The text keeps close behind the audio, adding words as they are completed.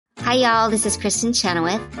Hi, y'all. This is Kristen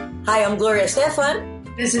Chenoweth. Hi, I'm Gloria Stefan.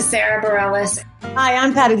 This is Sarah Bareilles. Hi,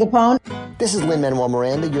 I'm Patty Lapone. This is Lin-Manuel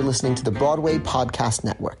Miranda. You're listening to the Broadway Podcast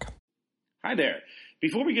Network. Hi there.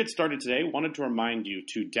 Before we get started today, I wanted to remind you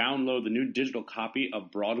to download the new digital copy of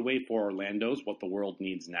Broadway for Orlando's What the World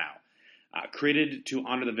Needs Now. Created to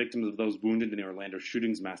honor the victims of those wounded in the Orlando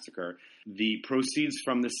shootings massacre, the proceeds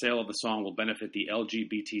from the sale of the song will benefit the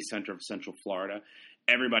LGBT Center of Central Florida.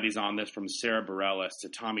 Everybody's on this, from Sarah Bareilles to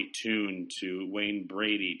Tommy Toon to Wayne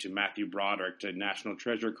Brady to Matthew Broderick to National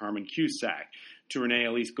Treasure Carmen Cusack to Renee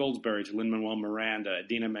Elise Goldsberry to Lin-Manuel Miranda,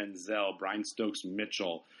 Idina Menzel, Brian Stokes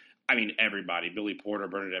Mitchell. I mean, everybody. Billy Porter,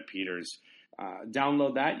 Bernadette Peters.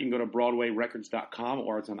 Download that. You can go to BroadwayRecords.com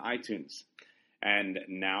or it's on iTunes. And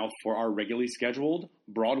now for our regularly scheduled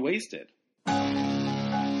Broadwaysted.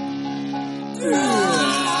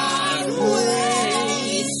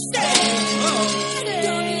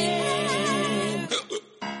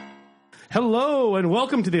 Hello, and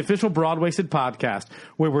welcome to the official Broadwaysted podcast,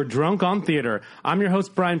 where we're drunk on theater. I'm your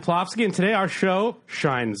host, Brian Plofsky, and today our show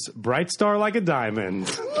shines bright star like a diamond.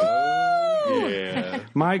 Yeah.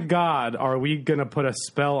 My God, are we going to put a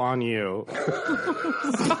spell on you?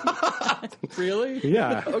 Really?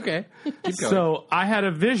 Yeah. Okay. Keep going. So I had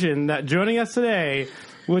a vision that joining us today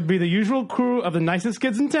would be the usual crew of the nicest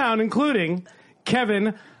kids in town, including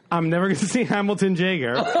Kevin. I'm never going to see Hamilton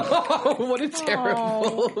Jaeger. Oh, what a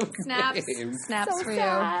terrible Snaps so for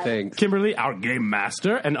sad. you. Thanks. Kimberly, our game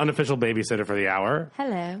master and unofficial babysitter for the hour.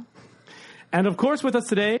 Hello. And of course with us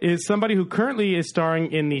today is somebody who currently is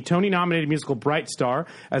starring in the Tony-nominated musical Bright Star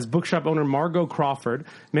as bookshop owner Margot Crawford.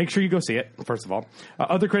 Make sure you go see it, first of all.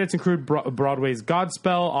 Other credits include Broadway's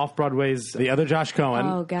Godspell, Off-Broadway's The Other Josh Cohen.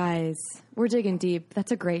 Oh, guys, we're digging deep.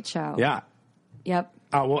 That's a great show. Yeah. Yep.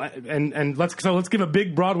 Well, and let's give a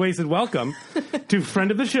big Broadwaysted welcome to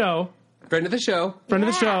friend of the show. Friend of the show. Friend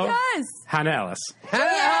of the show. Yes. Hannah Elless.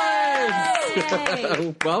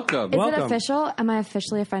 Welcome. Is Welcome. it official? Am I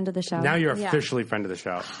officially a friend of the show? Now you're officially friend of the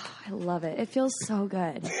show. I love it. It feels so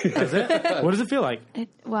good. Does it? What does it feel like?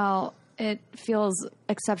 It feels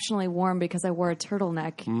exceptionally warm because I wore a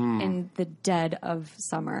turtleneck in the dead of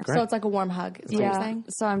summer. Great. So it's like a warm hug, is what you're saying?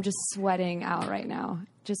 So I'm just sweating out right now.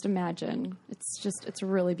 Just imagine. It's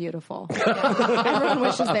really beautiful. Everyone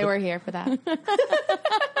wishes they were here for that.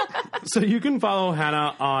 So you can follow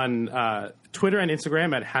Hannah on Twitter and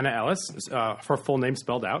Instagram at Hannah Elless, her full name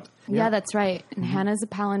spelled out. Yeah, that's right. And Hannah's a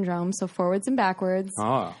palindrome, so forwards and backwards.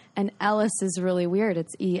 Oh. And Ellis is really weird.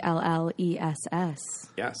 It's Elless.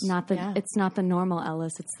 Yes. It's not the normal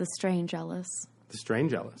Ellis. It's the strange Ellis. The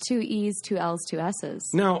strange Ellis. 2 E's, 2 L's, 2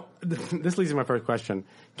 S's. Now, this leads to my first question.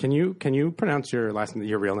 Can you pronounce your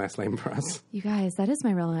real last name for us? You guys, that is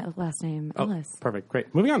my real last name, Ellis. Perfect.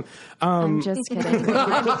 Great. Moving on. I'm just kidding.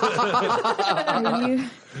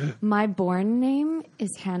 My born name is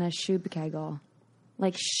Hannah Schubkegel.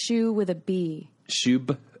 Like shoe with a B.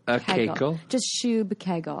 Kegel? Just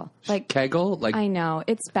Schubkegel. Like Kegel? Like I know.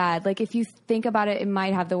 It's bad. Like if you think about it, it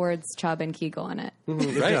might have the words chub and kegel in it.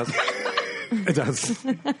 Right. It does.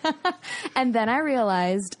 And then I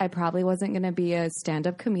realized I probably wasn't going to be a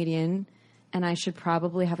stand-up comedian, and I should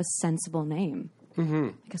probably have a sensible name.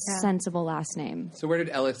 Like a sensible last name. So where did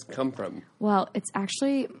Ellis come from? Well, it's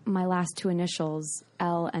actually my last two initials,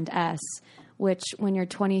 L and S, which when you're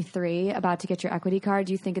 23, about to get your equity card,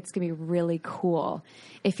 you think it's going to be really cool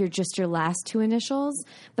if you're just your last two initials.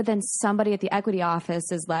 But then somebody at the equity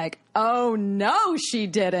office is like, oh, no, she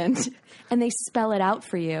didn't. And they spell it out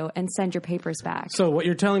for you and send your papers back. So what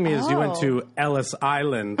you're telling me is you went to Ellis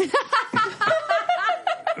Island,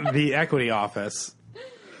 the equity office.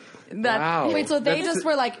 Wow. Wait, so they just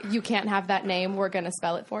were like, you can't have that name. We're going to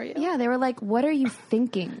spell it for you? Yeah, they were like, what are you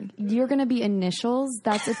thinking? You're going to be initials?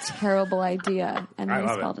 That's a terrible idea. And they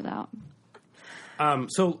spelled it out.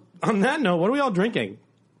 So on that note, what are we all drinking?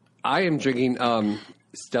 I am drinking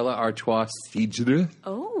Stella Artois Cidre.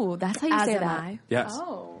 Oh, that's how you say that. Yes.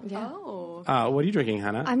 Yeah. Oh. What are you drinking,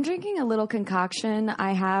 Hannah? I'm drinking a little concoction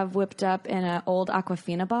I have whipped up in an old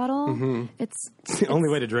Aquafina bottle. It's the only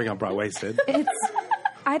way to drink on Broadwaysted.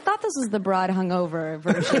 I thought this was the broad hungover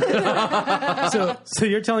version. So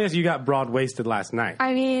you're telling us you got Broadwaysted last night?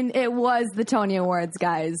 I mean, it was the Tony Awards,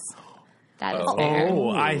 guys. That is fair.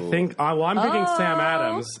 I think, I'm drinking Sam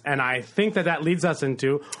Adams, and I think that leads us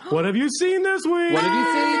into, what have you seen this week? What have you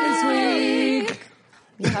seen this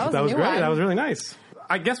week? That was great. That was really nice.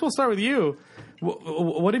 I guess we'll start with you.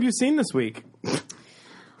 What have you seen this week?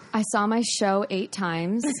 I saw my show 8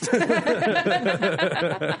 times.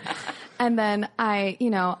 And then I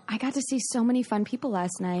got to see so many fun people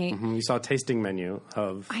last night. You saw a tasting menu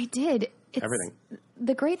of I did. everything.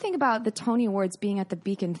 the great thing about the Tony Awards being at the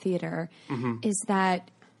Beacon Theater is that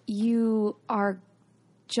you are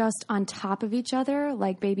just on top of each other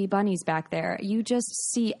like baby bunnies back there. You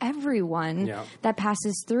just see everyone that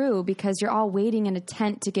passes through because you're all waiting in a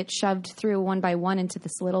tent to get shoved through one by one into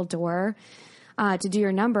this little door to do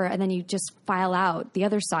your number, and then you just file out the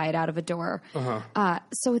other side out of a door.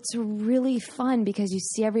 So it's really fun because you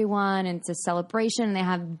see everyone, and it's a celebration, and they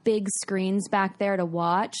have big screens back there to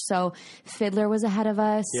watch. So Fiddler was ahead of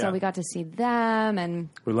us, so we got to see them. And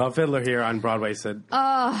we love Fiddler here on Broadwaysted.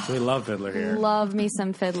 We love Fiddler here. Love me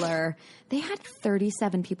some Fiddler. They had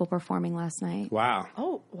 37 people performing last night. Wow.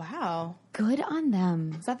 Oh, wow. Good on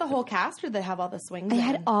them. Is that the whole cast, or did they have all the swings? They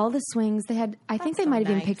had all the swings. They had. I think they might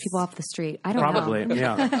have even picked people off the street. I don't know. Probably,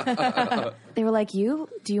 yeah. They were like, "Do you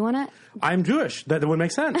want to?" I'm Jewish. That would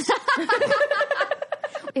make sense.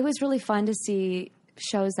 It was really fun to see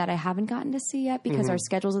shows that I haven't gotten to see yet because our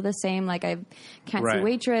schedules are the same. Like I can't see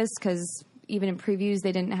Waitress because even in previews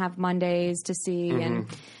they didn't have Mondays to see, and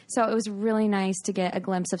so it was really nice to get a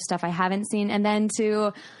glimpse of stuff I haven't seen, and then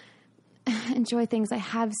to enjoy things I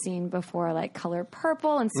have seen before, like Color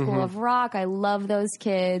Purple and School of Rock. I love those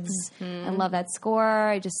kids. I love that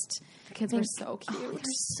score. The kids were so cute. They're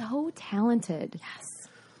so talented. Yes.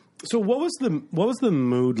 So what was the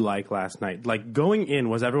mood like last night? Like going in,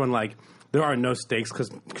 was everyone like, there are no stakes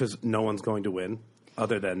because no one's going to win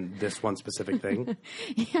other than this one specific thing?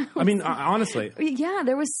 Yeah, I mean, honestly. Yeah,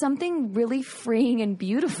 there was something really freeing and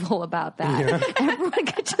beautiful about that. Yeah. Everyone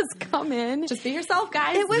could just come in. Just be yourself,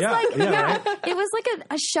 guys. It was right? It was like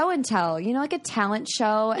a show and tell, like a talent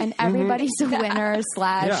show, and everybody's a winner /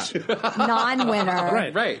 non-winner.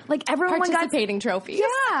 Right. Like everyone participating trophies.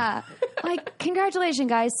 Yeah. Like, congratulations,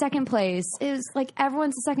 guys, second place. It was like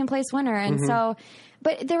everyone's a second place winner. And so,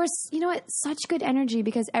 but there was, such good energy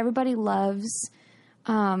because everybody loves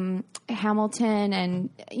Hamilton, and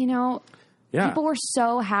people were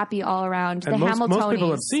so happy all around. And the most Hamiltonies. people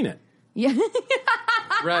have seen it. Yeah,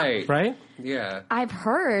 Right. Yeah. I've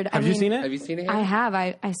heard. Have you seen it? Have you seen it? I have.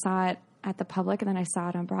 I saw it at the Public, and then I saw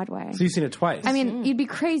it on Broadway. So you've seen it twice. I mean, you'd be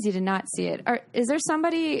crazy to not see it. Is there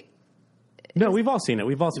somebody? No, we've all seen it.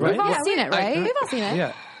 We've all seen it. We've all seen it, right? We've all seen it.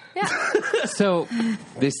 Yeah. Yeah. So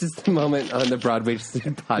this is the moment on the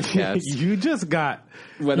Broadwaysted podcast You just got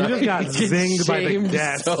when I got get zinged by the shamed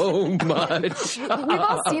guest. so much. We've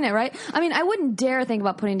all seen it, right? I mean, I wouldn't dare think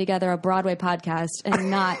about putting together a Broadway podcast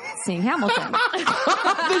and not seeing Hamilton.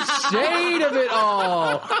 The shade of it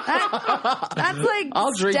all. That's like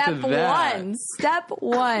I'll drink step to that. one. Step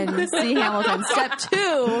one, see Hamilton. Step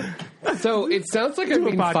two. So it sounds like I'm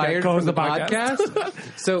being podcast, fired co-host from the the podcast.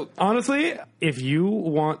 podcast. So Honestly, if you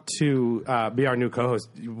want to be our new co-host,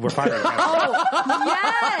 we're firing Kevin.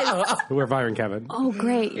 Yes. We're firing Kevin. Oh,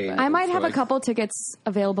 great. Game I might have a choice. couple tickets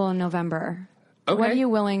available in November. Okay. What are you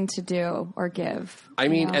willing to do or give? I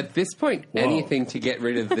mean, at this point, anything to get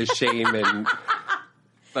rid of the shame and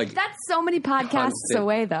like That's so many podcasts Constant.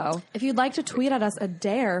 away, though. If you'd like to tweet at us a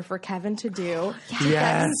dare for Kevin to do,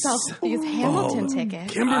 Yes. himself these Hamilton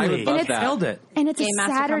tickets. Kimberly, I would love that. killed it. And it's Game a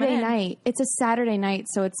Master Saturday coming in. night. It's a Saturday night,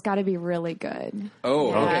 so it's got to be really good.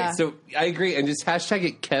 Oh, okay. Yeah. So I agree, and just hashtag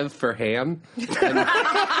it Kev for ham.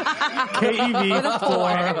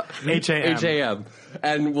 KEV4HAM. HAM.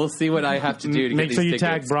 And we'll see what I have to do to Make get sure these you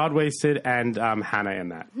tag tickets. Broadwaysted and Hannah in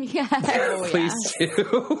that. Yes. Please do.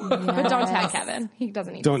 But don't tag Kevin. He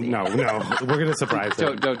doesn't need to see. No. We're going to surprise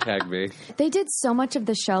him. Don't tag me. They did so much of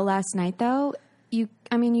the show last night, though. You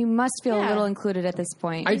must feel a Yeah. little included at this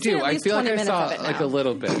point. I You've seen do. at I least feel like 20 I saw minutes of it like now. a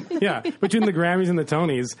little bit. Yeah, between the Grammys and the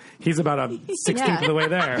Tonys, he's about a 16th of the way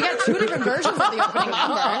there. We got two different versions of the opening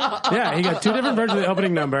number. Yeah, he got two different versions of the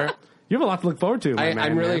opening number. You have a lot to look forward to, my man.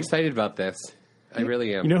 I'm really man. excited about this. I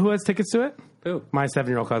really am. You know who has tickets to it? Who? My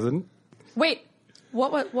 7-year-old cousin. Wait,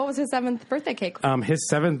 what was his 7th birthday cake? His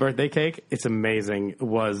 7th birthday cake, it's amazing,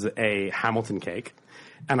 was a Hamilton cake.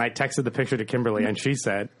 And I texted the picture to Kimberly, and she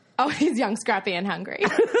said, Oh, he's young, scrappy, and hungry.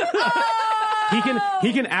 he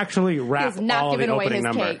can actually rap He's not all the giving away opening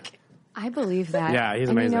his number. cake. I believe that. Yeah, he's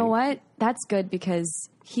and amazing. you know what? That's good because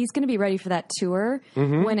he's going to be ready for that tour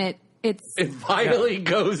when it's It finally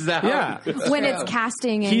goes out. Yeah. when it's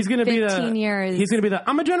casting in He's going to 15 be the years. He's going to be the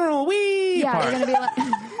I'm a general wee yeah, part. you're going to be like.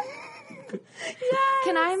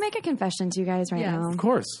 Can I make a confession to you guys right now? Of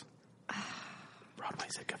course.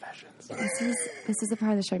 Broadwaysted Confessions. This is the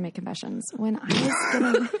part of the show I make confessions. When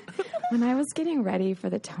I was getting ready for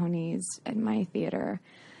the Tonys at my theater,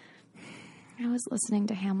 I was listening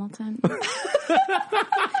to Hamilton.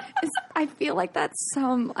 I feel feel like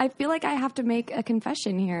I feel like I have to make a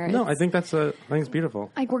confession here. No, I think it's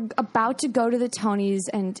beautiful. Like we're about to go to the Tonys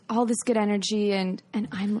and all this good energy, and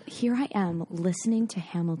I am listening to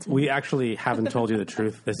Hamilton. We actually haven't told you the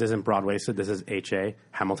truth. This isn't Broadwaysted. This is HA,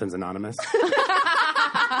 Hamilton's Anonymous.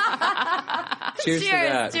 Cheers to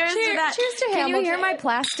that. Cheers to that. Cheers to Can Hamilton. you hear my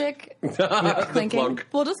plastic clinking? Plunk.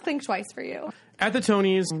 We'll just clink twice for you. At the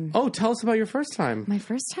Tonys. Oh, tell us about your first time. My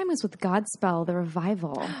first time was with Godspell, the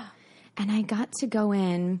revival. And I got to go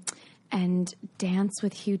in and dance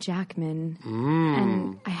with Hugh Jackman.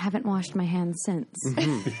 And I haven't washed my hands since.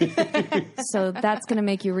 So that's going to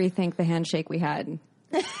make you rethink the handshake we had.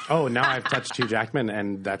 Oh, now I've touched Hugh Jackman,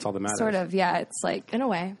 and that's all that matters. Sort of, yeah. It's like, In a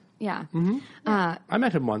way. yeah. I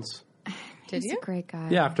met him once. Did He's you? a great guy.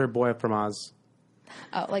 Yeah, after Boy from Oz.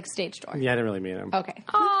 Oh, like stage door. Yeah, I didn't really meet him. Okay.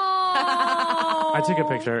 Oh. I took a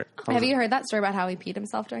picture. Have you heard that story about how he peed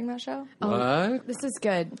himself during that show? What? This is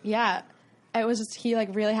good. Yeah. It was just, he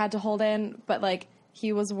like really had to hold in, but like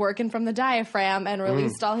he was working from the diaphragm and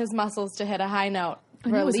released all his muscles to hit a high note.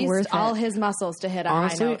 And it was worth Released all it. his muscles to hit a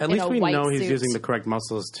Honestly, high note. at in least a we white know he's suit. using the correct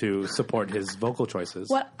muscles to support his vocal choices.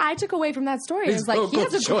 What I took away from that story His is like he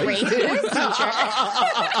has a vocal great voice teacher.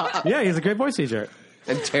 Yeah, he's a great voice teacher.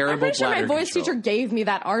 And terrible I'm pretty sure my bladder voice control. teacher gave me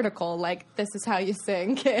that article. Like, this is how you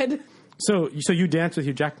sing, kid. So you danced with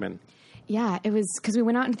Hugh Jackman. Yeah, it was because we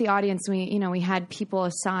went out into the audience. We had people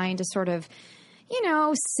assigned to sort of,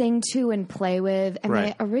 sing to and play with. And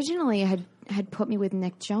Right. they originally had put me with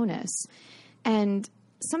Nick Jonas. And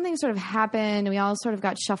something sort of happened. And we all sort of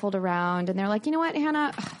got shuffled around. And they're like, you know what,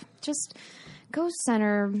 Hannah, just go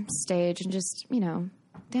center stage and just,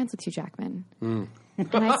 dance with Hugh Jackman. And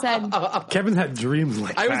I said, Kevin had dreams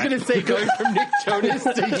like I that. was going to say going from Nick Jonas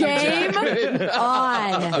to Hugh game Jackman.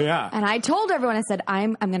 on. Yeah. And I told everyone, I said,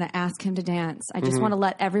 I'm going to ask him to dance. I just want to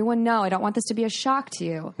let everyone know. I don't want this to be a shock to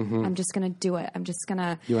you. I'm just going to do it. I'm just going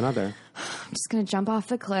to jump off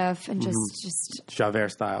the cliff and just, Javert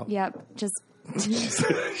style. just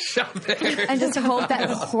Shove there. and just hope that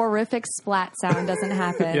horrific splat sound doesn't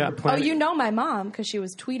happen. Yeah, Oh, you know my mom because she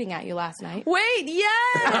was tweeting at you last night. Wait, yes!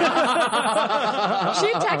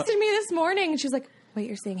 She texted me this morning and she's like, wait,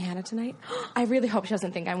 you're seeing Hannah tonight? I really hope she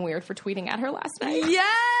doesn't think I'm weird for tweeting at her last night.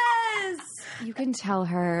 Yes! You can tell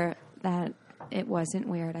her that it wasn't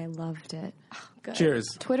weird. I loved it. Good. Cheers.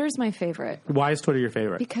 Twitter's my favorite. Why is Twitter your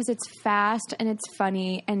favorite? Because it's fast and it's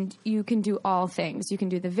funny and you can do all things. You can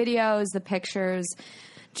do the videos, the pictures,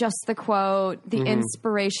 just the quote, the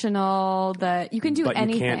inspirational, you can do But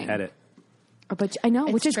anything. you can't edit. But I know,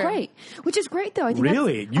 which is true. great. Which is great, though. I think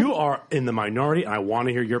Really? You are in the minority, and I want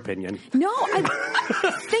to hear your opinion. No,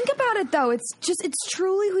 think about it, though. It's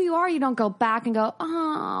truly who you are. You don't go back and go,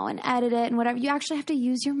 and edit it and whatever. You actually have to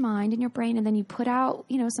use your mind and your brain, and then you put out,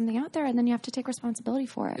 something out there, and then you have to take responsibility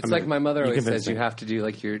for it. It's like my mother always convinced says you me. have to do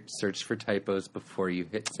like your search for typos before you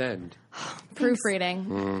hit send.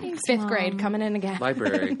 Proofreading. Thanks, Fifth Mom. grade coming in again.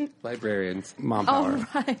 Librarians. Mom power.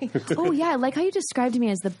 Oh, yeah. I like how you described me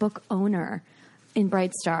as the book owner in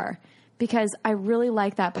Bright Star. Because I really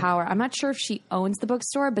like that power. I'm not sure if she owns the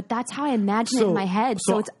bookstore, but that's how I imagine it in my head.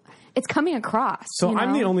 So it's coming across. So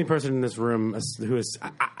I'm the only person in this room who is...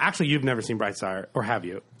 Actually, you've never seen Bright Star, or have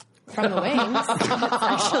you? From the wings.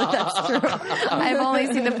 Actually, that's true. I've only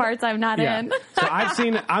seen the parts I'm not in. So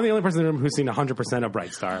I'm the only person in the room who's seen 100% of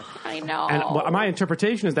Bright Star. I know. And my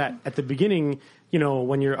interpretation is that at the beginning,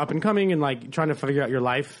 when you're up and coming and like trying to figure out your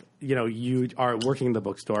life, you are working in the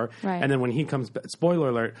bookstore. Right. And then when he comes, spoiler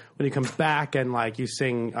alert, when he comes back and like you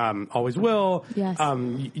sing Always Will, Yes.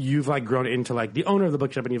 You've like grown into like the owner of the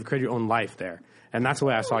bookshop and you've created your own life there. And that's the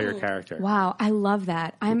way I saw your character. Wow, I love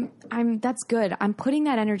that. That's good. I'm putting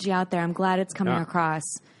that energy out there. I'm glad it's coming across.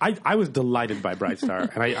 I was delighted by Bright Star,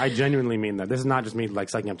 and I genuinely mean that. This is not just me like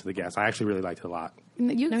sucking up to the guests. I actually really liked it a lot.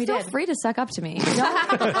 You he feel did. free to suck up to me.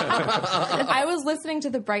 I was listening to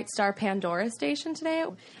the Bright Star Pandora station today.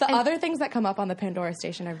 The other things that come up on the Pandora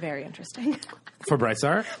station are very interesting. For Bright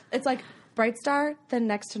Star? It's like Bright Star, then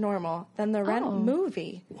Next to Normal, then the Rent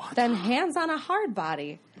movie, then Hands on a Hard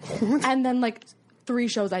Body, and then like 3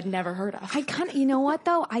 shows I'd never heard of. I kind of, you know what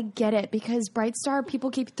though? I get it because Bright Star,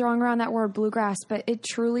 people keep throwing around that word bluegrass, but it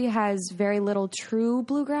truly has very little true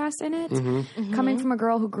bluegrass in it. Coming from a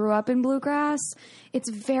girl who grew up in bluegrass, it's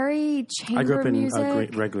very chamber I grew up in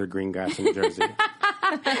music. regular green grass in New Jersey.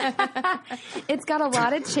 It's got a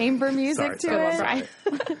lot of chamber music to it.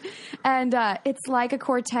 And it's like a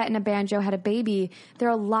quartet and a banjo had a baby. There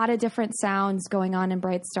are a lot of different sounds going on in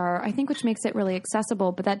Bright Star, I think, which makes it really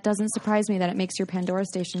accessible. But that doesn't surprise me that it makes your Pandora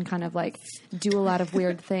station kind of like do a lot of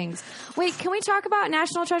weird things. Wait, can we talk about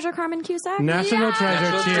National Treasure Carmen Cusack? National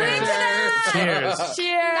Treasure. Cheers.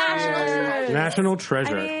 Cheers. National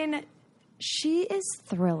Treasure. I mean, she is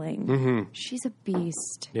thrilling. Mm-hmm. She's a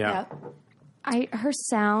beast. Yeah. Her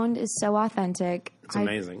sound is so authentic. It's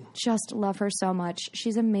amazing. I just love her so much.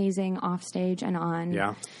 She's amazing off stage and on.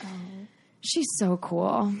 Yeah. She's so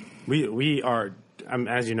cool. We are,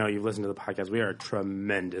 as you know, you've listened to the podcast, we are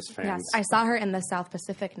tremendous fans. Yes, I saw her in the South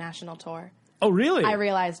Pacific National Tour. Oh, really? I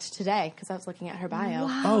realized today because I was looking at her bio.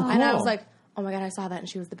 Wow. Oh, cool. And I was like, oh my God, I saw that and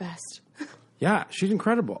she was the best. Yeah, she's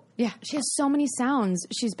incredible. Yeah, she has so many sounds.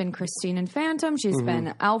 She's been Christine in Phantom. She's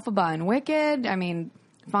been Elphaba in Wicked. I mean,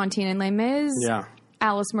 Fantine in Les Mis. Yeah.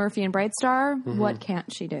 Alice Murphy in Bright Star. What can't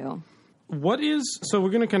she do? So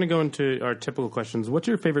we're going to kind of go into our typical questions. What's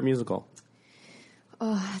your favorite musical?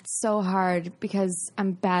 Oh, it's so hard because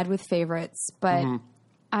I'm bad with favorites, but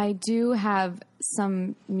I do have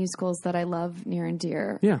some musicals that I love near and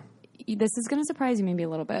dear. Yeah. This is going to surprise you maybe a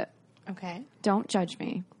little bit. Okay. Don't judge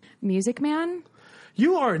me. Music Man.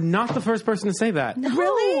 You are not the first person to say that.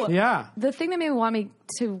 Really? Yeah. The thing that made me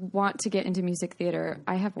want to get into music theater,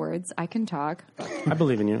 I have words. I can talk. I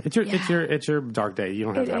believe in you. It's your dark day. You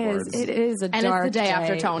don't have to have words. It is a And dark it's the day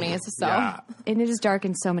after Tony's, so. Yeah. And it is dark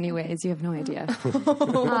in so many ways. You have no idea.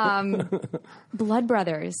 Blood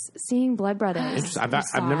Brothers. Seeing Blood Brothers. I've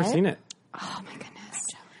never seen it. Oh, my goodness.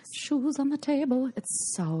 Shoes on the table.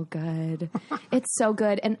 It's so good. It's so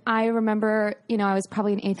good. And I remember, I was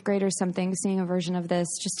probably in 8th grade or something, seeing a version of this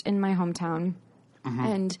just in my hometown.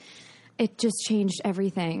 And it just changed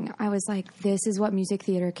everything. I was like, this is what music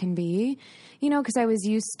theater can be. Because I was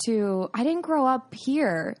I didn't grow up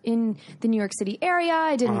here in the New York City area.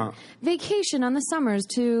 I didn't vacation on the summers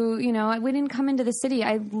we didn't come into the city.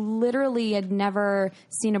 I literally had never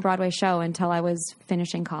seen a Broadway show until I was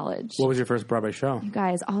finishing college. What was your first Broadway show? You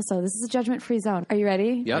guys, also, this is a judgment-free zone. Are you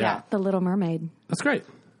ready? Yep. Yeah. The Little Mermaid. That's great.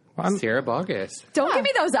 Well, Sarah Bogus. Don't give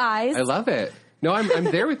me those eyes. I love it. No, I'm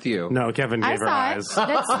there with you. No, Kevin gave her eyes.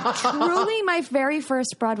 That's truly my very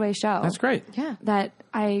first Broadway show. That's great. Yeah. That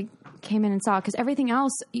I came in and saw, because everything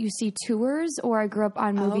else you see tours, or I grew up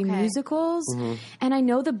on movie musicals, and I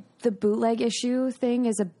know the bootleg issue thing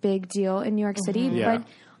is a big deal in New York City, but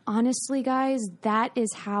honestly, guys, that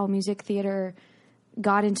is how music theater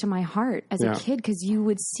got into my heart as a kid, because you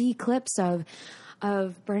would see clips of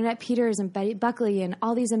Bernadette Peters and Betty Buckley and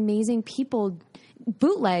all these amazing people,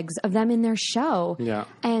 bootlegs of them in their show,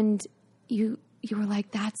 and you were like,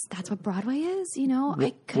 that's what Broadway is,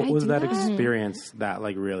 What was that experience that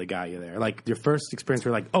like really got you there? Like your first experience,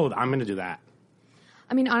 where you're like, oh, I'm going to do that.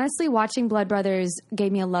 I mean, honestly, watching Blood Brothers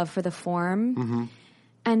gave me a love for the form,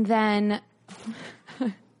 and then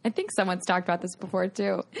I think someone's talked about this before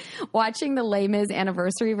too. Watching the Les Mis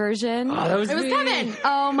anniversary version. Oh, that was It was me. Kevin.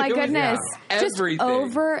 Oh my goodness! Just Everything.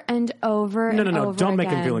 over and over. No, and over don't make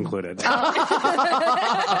him again. feel included.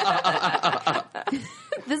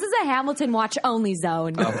 This is a Hamilton watch only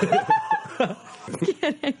zone.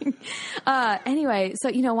 Kidding. Anyway, so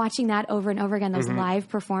watching that over and over again, those live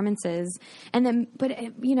performances, and then, but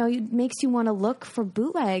it makes you want to look for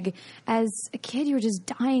bootleg. As a kid, you were just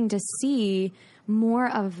dying to see more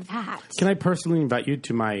of that. Can I personally invite you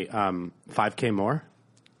to my 5K more?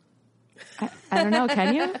 I don't know.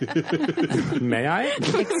 Can you? May I?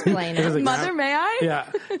 Explain it. Mother, may I?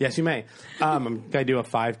 Yeah. Yes, you may. I do a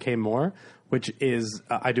 5K more, which is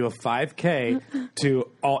I do a 5K to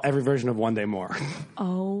every version of One Day More.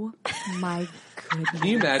 Oh my goodness! Can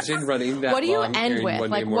you imagine running that? What do you long, end hearing with? One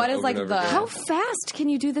Like, Day More what is, over like, and over the- again? How fast can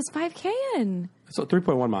you do this 5K in? So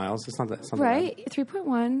 3.1 miles. It's not that. It's not Right,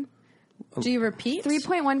 3.1. Do you repeat?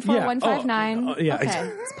 3.14159. Yeah.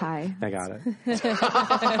 Okay. It's pi. I got it.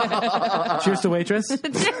 Cheers to waitress. Cheers,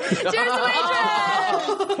 waitress!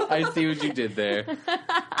 I see what you did there.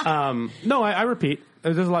 No, I repeat.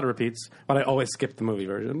 There's a lot of repeats, but I always skip the movie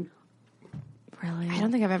version. Really? I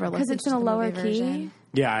don't think I've ever listened Because it's to in a the lower movie key. version.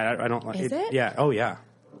 Yeah, I don't like Is it? Yeah. Oh, yeah.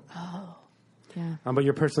 Yeah. But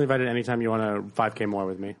you're personally invited anytime you want a 5K more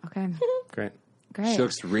with me. Okay. Great. Great. She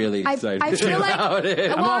looks really excited I feel like about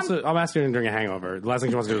it. I'm asking her during a hangover. The last thing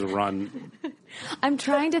she wants to do is run. I'm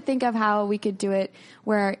trying to think of how we could do it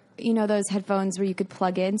where, those headphones where you could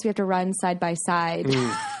plug in, so we have to run side by side.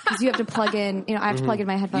 Because you have to plug in, I have to plug in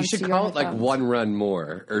my You headphones should to your call it like headphones. One Run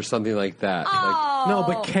More or something like that. Oh. No,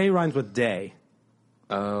 but K rhymes with day.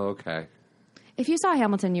 Oh, okay. If you saw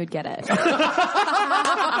Hamilton, you'd get it.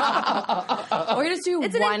 Or you just do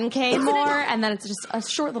 1K more, and then it's just a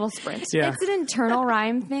short little sprint. Yeah. It's an internal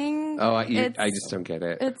rhyme thing. Oh, I just don't get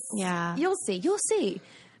it. You'll see. You'll see.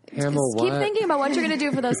 Hamill, Just keep thinking about what you're going to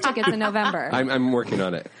do for those tickets in November. I'm working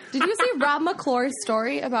on it. Did you see Rob McClure's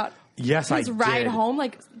story about Yes, his I ride did. home,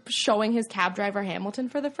 like showing his cab driver Hamilton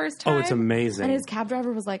for the first time? Oh, it's amazing. And his cab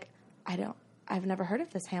driver was like, I've never heard of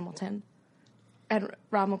this Hamilton. And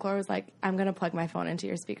Rob McClure was like, I'm going to plug my phone into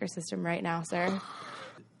your speaker system right now, sir.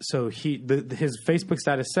 So his Facebook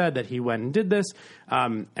status said that he went and did this.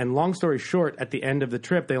 And long story short, at the end of the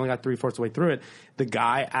trip, they only got 3/4 of the way through it. The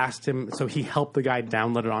guy asked him, so he helped the guy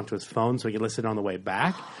download it onto his phone so he could listen on the way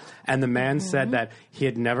back. And the man said that he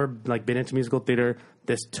had never been into musical theater.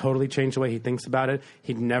 This totally changed the way he thinks about it.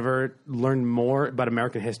 He'd never learned more about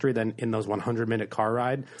American history than in those 100-minute car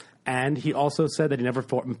ride. And he also said that he never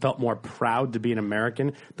felt more proud to be an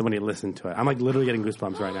American than when he listened to it. I'm literally getting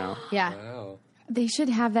goosebumps right now. Yeah. Wow. They should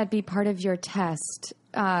have that be part of your test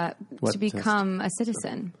to become a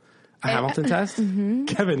citizen. A Hamilton test? Mm-hmm.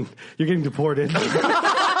 Kevin, you're getting deported. It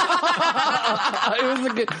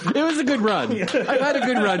was a good run. I've had a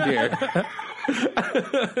good run here.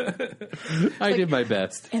 I did my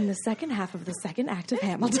best. In the second half of the second act of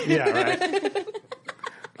Hamilton. Yeah, right.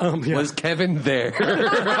 Was Kevin there?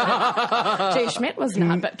 Jay Schmidt was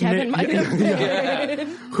not, but Kevin might have been.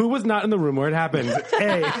 Who was not in the room where it happened?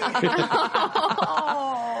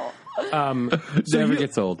 Never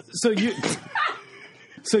gets old. So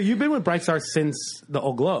you've been with Bright Star since the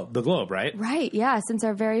Globe, right? Right, yeah, since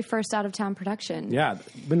our very first out-of-town production. Yeah,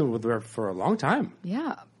 been with her for a long time.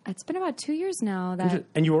 Yeah, it's been about 2 years now.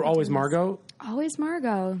 And you were always Margot? Always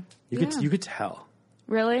Margot. You could tell.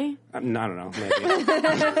 Really? I don't know, maybe.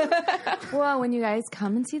 Well, when you guys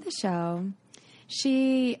come and see the show,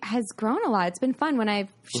 she has grown a lot. It's been fun.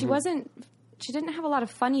 She didn't have a lot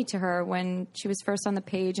of funny to her when she was first on the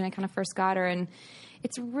page and I kind of first got her. And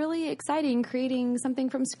it's really exciting creating something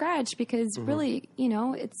from scratch because really,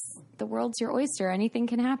 it's the world's your oyster. Anything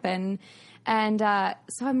can happen. And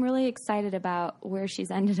so I'm really excited about where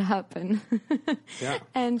she's ended up. And Yeah.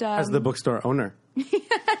 and As the bookstore owner.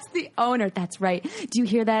 That's the owner. That's right. Do you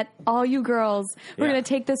hear that? All you girls, we're going to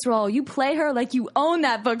take this role. You play her like you own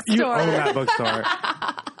that bookstore. You own that bookstore.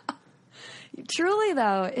 Truly,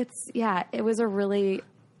 though, it was a really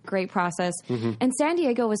great process. Mm-hmm. And San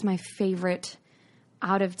Diego was my favorite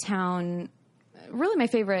out of town, really my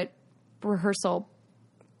favorite rehearsal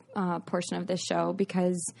portion of this show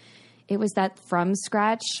because it was that from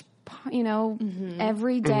scratch,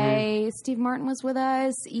 every day. Steve Martin was with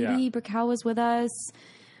us. Edie Brickell was with us.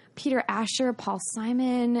 Peter Asher, Paul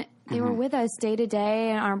Simon. They were with us day to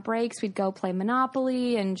day. And on our breaks, we'd go play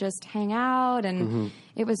Monopoly and just hang out. And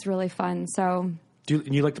it was really fun. So, Do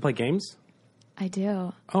you like to play games? I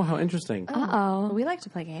do. Oh, how interesting. Well, we like to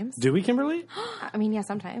play games. Do we, Kimberly? I mean, yeah,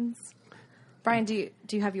 sometimes. Brian, do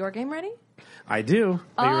you have your game ready? I do.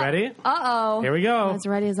 Are you ready? Uh-oh. Here we go. As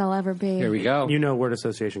ready as I'll ever be. Here we go. You know word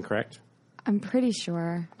association, correct? I'm pretty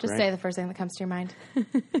sure. Just say the first thing that comes to your mind.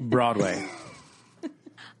 Broadway.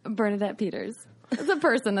 Bernadette Peters. It's a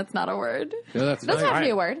person. That's not a word. No, that's Doesn't have to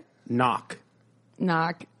be a word. Knock.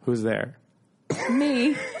 Knock. Who's there?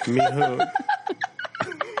 Me. Me who?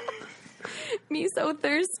 Me so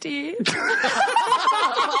thirsty.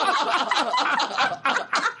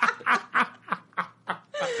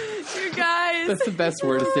 You guys. That's the best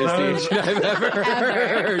word association I've ever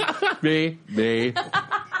heard. Me.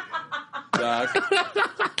 Doc.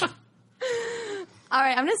 All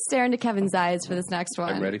right, I'm going to stare into Kevin's eyes for this next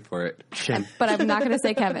one. I'm ready for it. But I'm not going to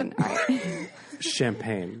say Kevin. All right.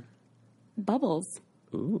 Champagne. Bubbles.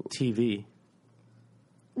 Ooh. TV.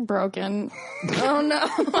 Broken. Oh, no.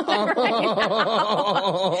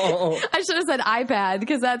 I should have said iPad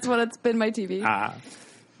because that's what it's been my TV.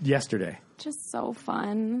 Yesterday. Just so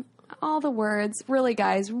fun. All the words. Really,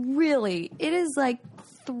 guys, really. It is like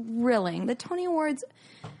thrilling. The Tony Awards,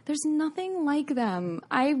 there's nothing like them.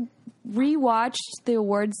 I rewatched the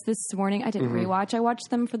awards this morning. I didn't rewatch. I watched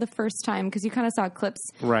them for the first time because you kind of saw clips,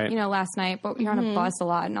 last night, but you're on a bus a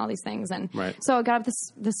lot and all these things. And so I got up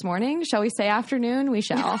this morning. Shall we say afternoon? We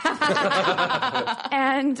shall.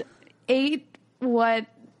 And ate what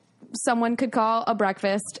someone could call a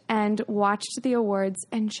breakfast and watched the awards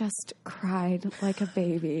and just cried like a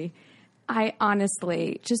baby. I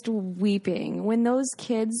honestly, just weeping. When those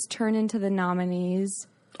kids turn into the nominees.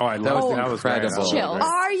 Oh, I love that. Was incredible. Chill.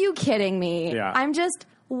 Are you kidding me? Yeah. I'm just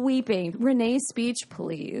weeping. Renee's speech,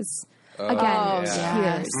 please. Again,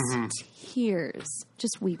 yeah. tears. Tears.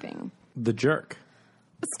 Just weeping. The Jerk.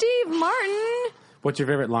 Steve Martin. What's your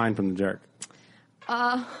favorite line from The Jerk?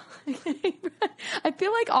 I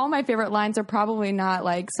feel like all my favorite lines are probably not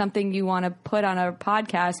like something you want to put on a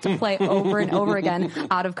podcast to play over and over again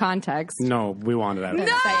out of context. No, we wanted that. No!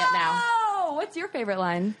 Say it now. What's your favorite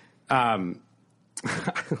line? The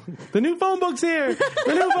new phone book's here.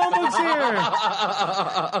 The new phone book's here.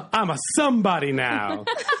 I'm a somebody now.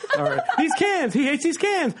 Or, these cans. He hates these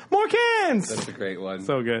cans. More cans. That's a great one.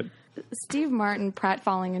 So good. Steve Martin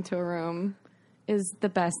pratfalling into a room is the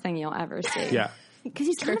best thing you'll ever see. Yeah. Because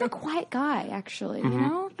he's kind of a quiet guy, actually. You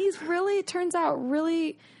know, he's really turns out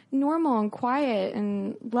really normal and quiet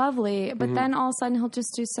and lovely. But then all of a sudden, he'll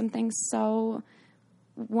just do something so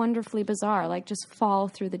wonderfully bizarre, like just fall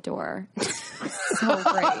through the door. So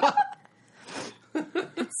great.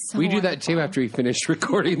 It's so we do that wonderful. too after we finish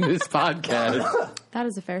recording this podcast. That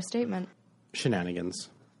is a fair statement. Shenanigans.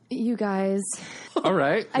 You guys, All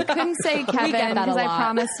right. I couldn't say Kevin that a because I lot.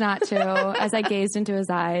 promised not to. As I gazed into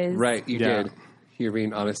his eyes, Right, you Yeah. did. You're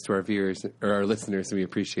being honest to our viewers or our listeners, and we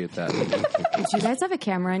appreciate that. Do you guys have a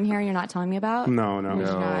camera in here you're not telling me about? No. No.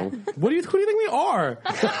 Who do you think we are?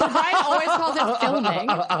 Brian always calls it filming. He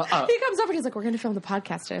comes over and he's like, we're going to film the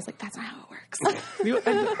podcast today. I was like, that's not how it works.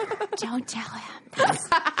 Don't tell him. That's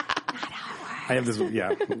not how it works. I have this.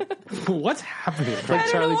 Yeah. What's happening? Like I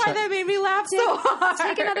don't Charlie know why Cha- that made me laugh so hard.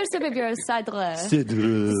 Take another sip of your cidre.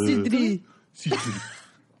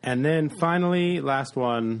 And then finally, last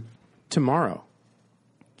one, tomorrow.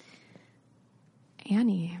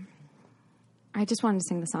 Annie, I just wanted to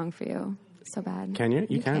sing the song for you so bad. Can you?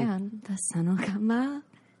 You can. The sun will come out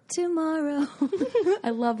tomorrow.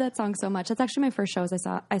 I love that song so much. That's actually my first shows I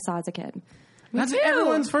saw as a kid. That's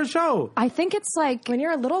everyone's first show. I think it's like, When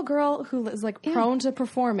you're a little girl who is like prone to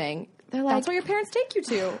performing, They're like- that's what your parents take you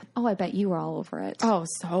to. oh, I bet you were all over it. Oh,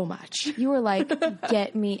 so much. You were like,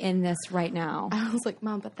 get me in this right now. I was like,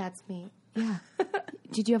 Mom, but that's me. Yeah.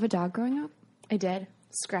 Did you have a dog growing up? I did.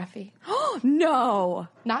 Scruffy. No.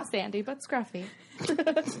 Not Sandy, but Scruffy.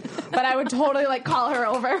 But I would totally like call her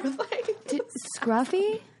over. Like,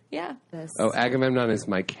 Scruffy? yeah. Oh, Agamemnon is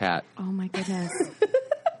my cat. Oh my goodness.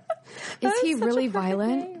 Is he really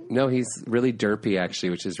violent? No, he's really derpy,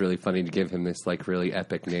 actually, which is really funny to give him this, like, really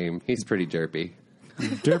epic name. He's pretty derpy.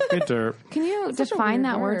 Derpy derp. Can you define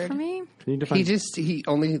that word for me? Can you define? He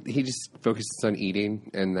just focuses on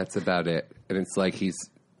eating, and that's about it. And it's like he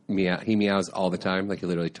meows all the time. Like, he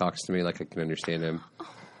literally talks to me like I can understand him.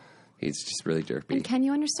 He's just really derpy. And can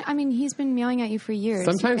you understand? I mean, he's been meowing at you for years.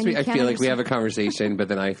 Sometimes and you I can't feel like we have understand- a conversation, but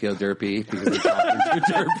then I feel derpy because I'm talking to a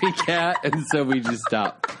derpy cat, and so we just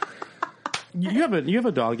stop. You have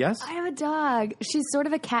a dog, yes? I have a dog. She's sort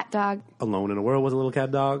of a cat dog. Alone in a World was a little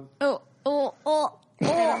cat dog. Oh.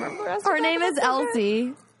 Her name is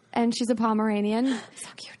Elsie, and she's a Pomeranian. So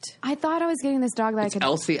cute. I thought I was getting this dog that I could.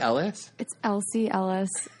 Elsie Elless? It's Elsie Elless.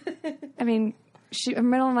 I mean, her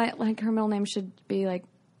middle name should be like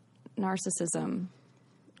Narcissism.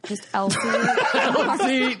 Just Elsie.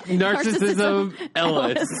 Elsie Narcissism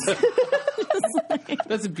Ellis.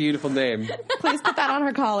 That's a beautiful name. Please put that on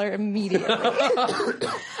her collar immediately.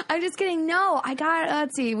 I'm just kidding. No,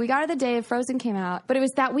 let's see. We got her the day Frozen came out, but it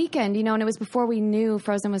was that weekend, and it was before we knew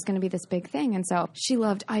Frozen was going to be this big thing. And so she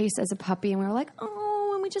loved ice as a puppy, and we were like,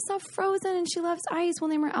 oh, and we just saw Frozen, and she loves ice. We'll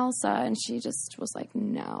name her Elsa. And she just was like,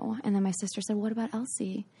 no. And then my sister said, what about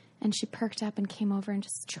Elsie? And she perked up and came over and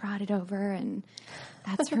just trotted over, and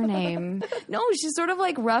that's her name. No, she's sort of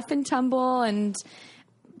like rough and tumble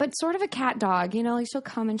but sort of a cat dog, like she'll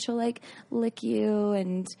come and she'll like lick you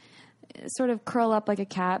and sort of curl up like a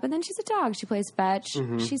cat, but then she's a dog. She plays fetch.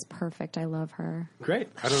 Mm-hmm. She's perfect. I love her. Great.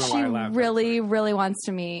 I don't know why I laughed. She really, really wants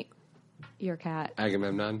to meet your cat.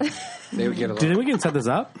 Agamemnon. They would get along. Do you think we can set this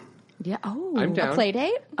up? Yeah. Oh. I'm down. Play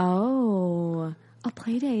date? Oh. A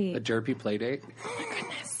play A date. derpy play date.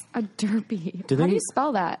 A derpy. Do How they- do you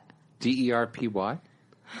spell that? DERPY.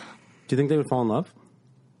 Do you think they would fall in love?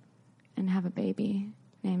 And have a baby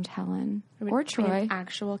named Helen. Or Troy. An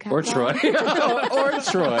actual cat. Or dog. Troy. Or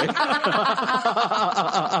Troy.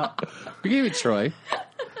 We gave it Troy.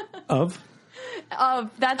 Of?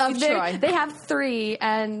 That's Of Troy. They have 3,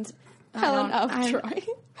 and Helen of Troy.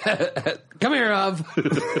 Come here, Of.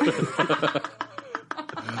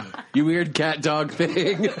 You weird cat dog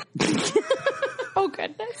thing. Oh,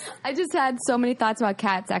 goodness. I just had so many thoughts about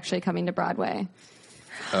cats actually coming to Broadway.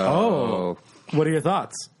 Oh. What are your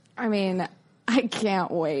thoughts? I mean, I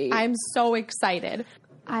can't wait. I'm so excited.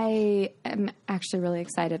 I am actually really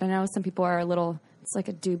excited. I know some people are it's like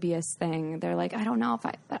a dubious thing. They're like, I don't know if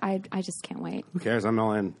but I just can't wait. Who cares? I'm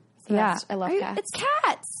all in. Yeah. I love cats. It's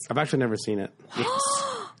cats. I've actually never seen it.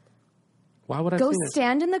 Why would I Go seen it?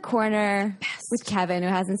 stand in the corner With Kevin, who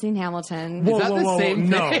hasn't seen Hamilton. Is that the same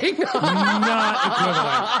thing?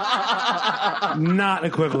 Not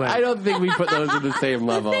equivalent. I don't think we put those in the same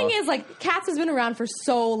level. The thing is, like, Cats has been around for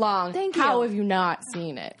so long. Thank you. How have you not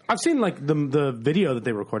seen it? I've seen like the video that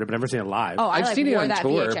they recorded, but never seen it live. Oh, I've seen it wore on that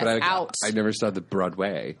tour, VHS but out. I never saw the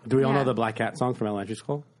Broadway. Do we all know Yeah. the Black Cat song from elementary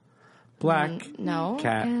school? Black No.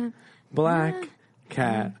 cat, black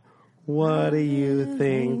cat. What do you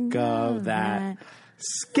think of that?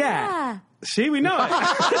 Scat. See, we know it.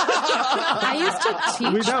 I used to We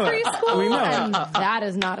teach know it. preschool, We know it. and that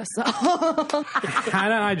is not a song.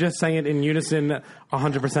 Hannah and I just sang it in unison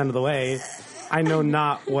 100% of the way. I know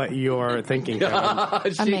not what you're thinking,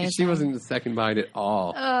 Kevin. She wasn't the second behind at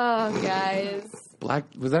all. Oh, guys. Black,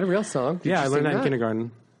 was that a real song? Did Yeah, you I learned sing that in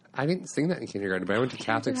kindergarten. I didn't sing that in kindergarten, but I went to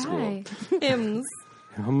Catholic school. Hi. Hymns.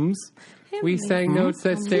 Hums. We sang notes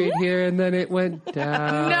that stayed here, and then it went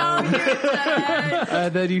down. No,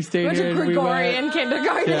 And then you stayed went here, to and we Gregorian went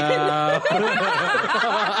kindergarten. down.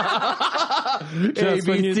 A, Just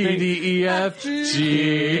when B, you C, think- D, E, F,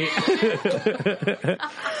 G.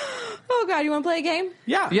 Oh, God, you want to play a game?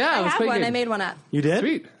 Yeah. Yeah, I let's have play a one. game. I made one up. You did?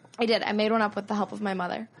 Sweet. I did. I made one up with the help of my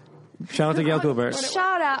mother. Shout out to Gail Cooper.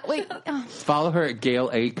 Shout out. Wait. Oh. Follow her at Gail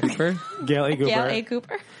A. Cooper. Gail A. Cooper. Gail A.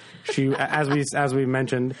 Cooper. She, as we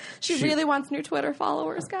mentioned, She really wants new Twitter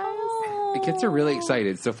followers, guys. It gets her really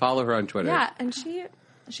excited, so follow her on Twitter. Yeah, and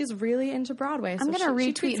she's really into Broadway. So I'm going to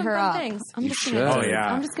she tweets retweet some her fun up. things. I'm You just should. gonna, Oh,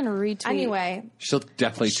 yeah. I'm just going to retweet. Anyway, She'll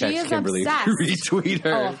definitely She text is Kimberly obsessed. to retweet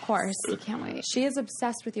her. oh, of course. Can't wait. She is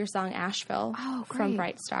obsessed with your song Asheville Oh, from great.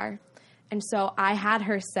 Bright Star. And so I had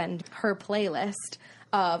her send her playlist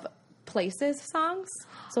of places songs.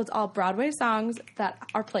 So it's all Broadway songs that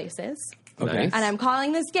are places. Okay. Nice. And I'm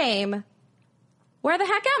calling this game Where the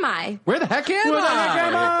Heck Am I? Where the heck am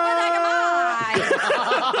I?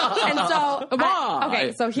 And so Am I?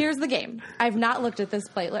 okay, so here's the game. I've not looked at this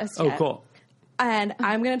playlist oh, yet. cool. And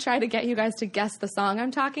I'm going to try to get you guys to guess the song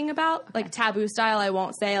I'm talking about. Like Taboo style, I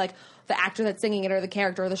won't say like the actor that's singing it or the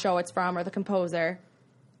character or the show it's from or the composer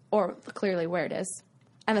or clearly where it is.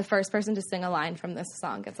 And the first person to sing a line from this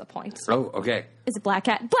song gets a point. Oh, okay. Is it Black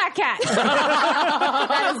Cat? Black Cat!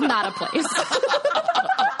 That is not a place.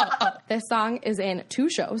 This song is in 2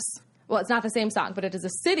 shows. Well, it's not the same song, but it is a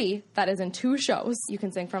city that is in 2 shows. You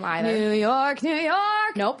can sing from either. New York, New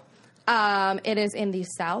York! Nope. It is in the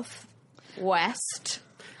Southwest.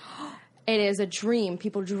 It is a dream.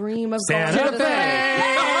 People dream of Santa going to the Fe.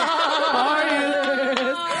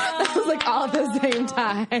 That was like all at the same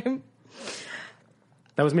time.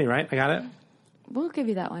 That was me, right? I got it? We'll give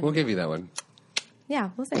you that one. We'll give you that one. Yeah,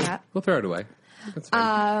 we'll say that. We'll throw it away. That's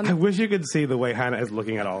fine. I wish you could see the way Hannah is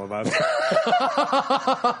looking at all of us.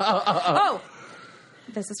 Oh,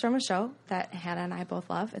 this is from a show that Hannah and I both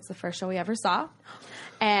love. It's the first show we ever saw.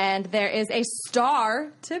 And there is a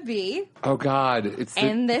star to be Oh, God. It's the,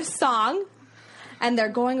 in this song. And they're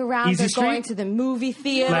going around, Easy they're Street? going to the movie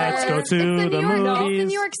theater. Let's go to It's the the New York, it's the movies.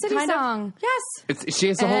 New York City Kind of. song. Yes. it's, she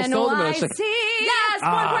has the whole soul to it. It's like, Yes,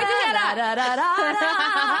 1 point to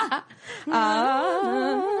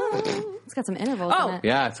Hannah. It's got some intervals Oh. in it.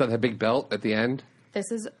 yeah, it's got that big belt at the end.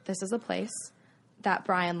 This is a place that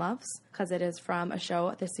Brian loves because it is from a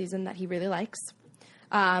show this season that he really likes.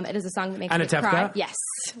 It is a song that makes me Anatevka? cry. Yes.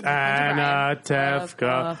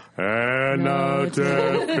 Anatevka, I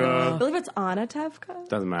Anatevka. believe it's Anatevka.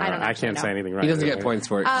 Doesn't I matter. don't I actually can't know. say anything right. He doesn't get points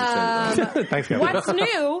for it. Thanks, Kevin. What's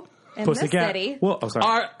new in this Pussycat. city? Whoa, oh,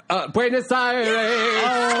 sorry. Buenos Aires.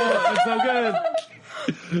 Oh, that's so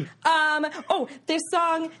good. This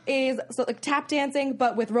song is so like tap dancing,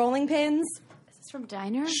 but with rolling pins. Is this from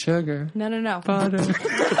Diner? Sugar. No. Butter.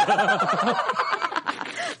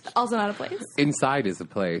 Also not a place. Inside is a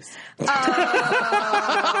place.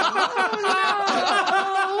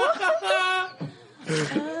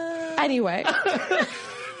 Anyway.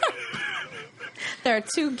 There are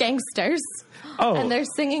 2 gangsters. Oh. And they're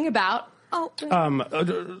singing about. I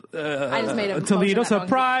just made a Toledo motion.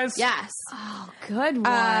 Surprise. Yes. Good one.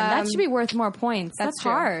 That should be worth more points. That's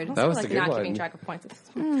true. hard. That was like a good not one. keeping track of points.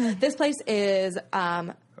 This place is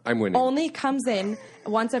I'm winning. only comes in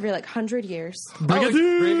once every 100 years.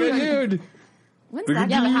 Brigadoon. When's that?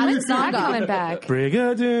 Yeah, but how did that coming back?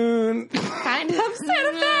 Brigadoon. Kind of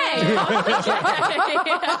Santa Fe.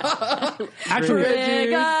 Actually,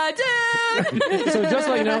 Brigadoon. so just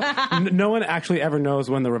so you know, no one actually ever knows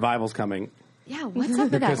when the revival's coming. Yeah, what's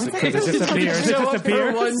up with that? Because What's it disappears. It Show up for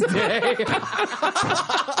disappears. one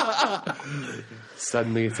day.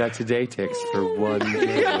 Suddenly it's at Today Ticks for one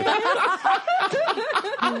day.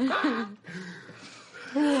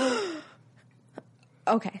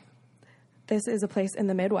 Okay. This is a place in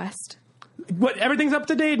the Midwest. What? Everything's up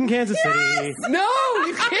to date in Kansas City. No,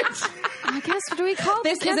 you can't. I guess, do we call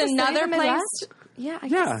This Kansas is another City the place. Midwest? Yeah, I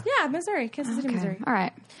Yeah. guess. Yeah, Missouri. Kansas City, Okay. Missouri. All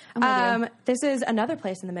right. I'm with you. This is another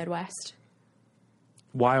place in the Midwest.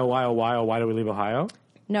 Why, oh, why, oh, why, oh, why do we leave Ohio?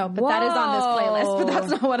 No, but that is on this playlist, but that's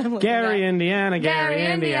not what I'm looking Gary, at. Indiana, Gary,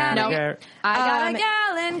 Indiana. No. Gary. I got a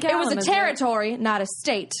gal in It was a Kalamazoo. territory, not a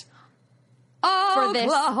state. For this.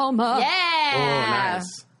 Oklahoma. Yeah. Oh,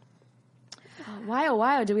 nice. Why, oh,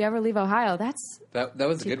 why, oh, do we ever leave Ohio? That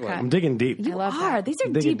was a good one. I'm digging deep. You love are. that. These are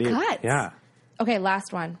Digging deep cuts. Yeah. Okay,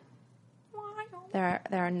 last one. There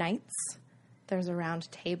are knights. There's a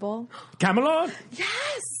round table. Camelot.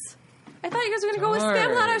 Yes! I thought you guys were going to go with Darn.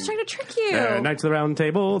 Camelot. I was trying to trick you. Knights of the Round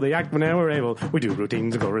Table, they act whenever we're able. We do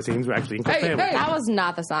routines and go routines. We're actually in Hey, family. hey. That was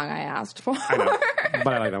not the song I asked for. I know,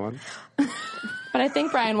 but I like that one. But I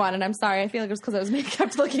think Brian won, and I'm sorry. I feel like it was because I was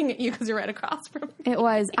kept looking at you because you're right across from me. It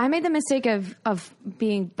was. I made the mistake of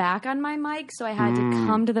being back on my mic, so I had to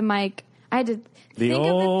come to the mic. I had to The think of the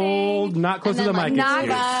old, thing. not close to the mic. Knock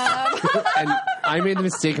excuse. up. And I made the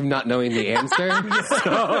mistake of not knowing the answer,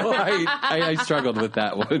 so I struggled with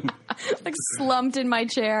that one. Like slumped in my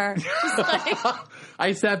chair. Just like,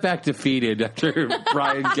 I sat back defeated after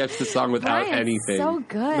Brian gets the song without Brian's anything. so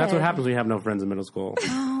good. That's what happens when you have no friends in middle school.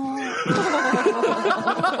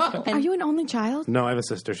 Are you an only child? No, I have a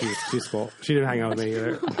sister. She's cool. She didn't hang out with me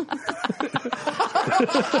either.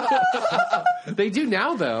 They do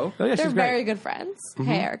now, though. Oh, yeah, They're she's great. very good friends.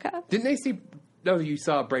 Hey, Erica. Didn't they see? No, you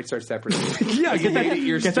saw Bright Star separately. Yeah, get that,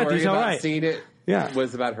 Your get that story detail about right. seeing it Yeah.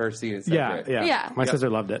 was about her seeing it Yeah, separate. yeah, Yeah. My sister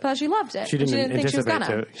loved it. But she loved it. She didn't think she was anticipate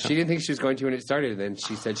gonna. to. She didn't think she was going to when it started, and then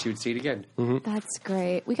she said she would see it again. That's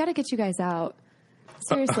great. We got to get you guys out.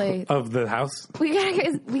 Seriously. Of the house. We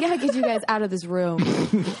gotta get you guys out of this room.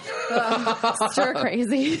 Stir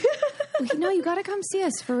crazy. No, you gotta come see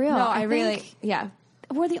us for real. No, I really, think yeah.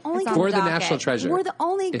 we're the only on For the docket. National Treasure. we're the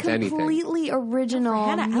only if anything. completely original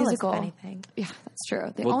Hannah Elless, musical. if anything. Yeah, that's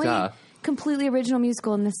true. The Well, only duh. completely original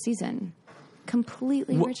musical in this season.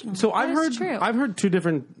 Completely original. So I've is heard true. I've heard two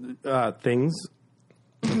different things.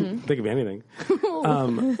 Think of anything.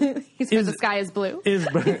 He said the sky is blue.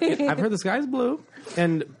 I've heard the sky is blue,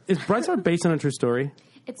 and is Bright Star based on a true story?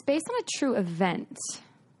 It's based on a true event.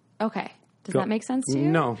 Okay. Does that make sense to you?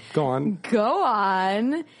 No, go on. Go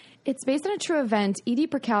on. It's based on a true event. Edie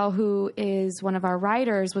Perkel, who is one of our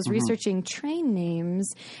writers, was researching train names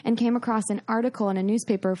and came across an article in a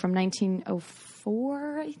newspaper from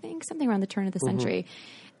 1904, I think, something around the turn of the century.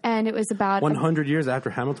 And it was about 100 years after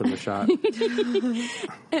Hamilton was shot.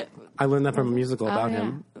 I learned that from a musical about yeah.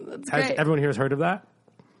 him. That's Has great. everyone here has heard of that?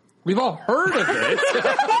 We've all heard of it.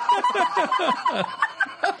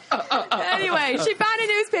 Anyway, she found a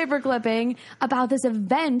newspaper clipping about this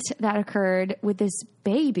event that occurred with this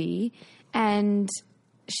baby, and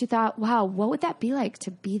she thought, wow, what would that be like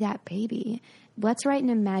to be that baby? Let's write an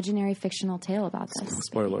imaginary fictional tale about this.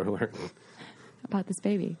 Spoiler alert. About this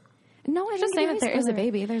baby. No, I Just didn't say give that you there is a spoiler.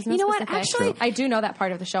 baby. There's no You know what? specifics. Actually, I do know that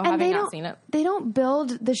part of the show, and having they not don't seen it. They don't build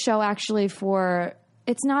the show actually for.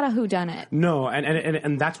 It's not a whodunit. No,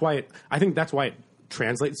 and that's why I think that's why it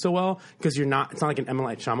translates so well, because you're not. It's not like an M.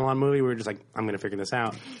 Night Shyamalan movie where you're just like, I'm going to figure this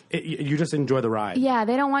out. You just enjoy the ride. Yeah,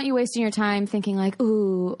 they don't want you wasting your time thinking like,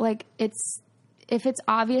 ooh, like it's. If it's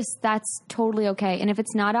obvious, that's totally okay. And if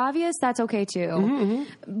it's not obvious, that's okay too.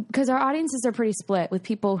 Because our audiences are pretty split with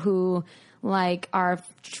people who like are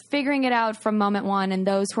figuring it out from moment one and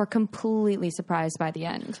those who are completely surprised by the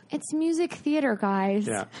end. It's music theater, guys.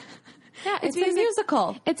 Yeah. Yeah, it's a music-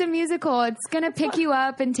 musical. It's a musical. It's going to pick you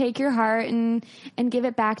up and take your heart and give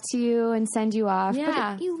it back to you and send you off.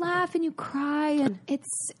 Yeah. But you laugh and you cry and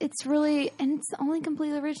it's really, and it's the only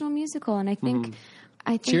completely original musical. And I think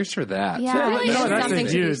Cheers for that. Yeah. There really No, is that's something a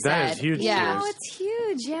to be huge. That is said. huge. Yeah. Oh, cheers. it's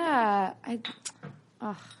huge. Yeah.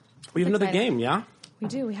 We have another exciting. game. Yeah. We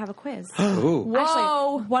do. We have a quiz. Ooh.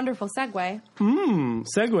 Actually, wonderful segue.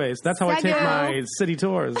 Segways. That's how I take Segu. my city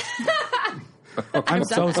tours. I'm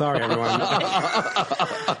so sorry, everyone.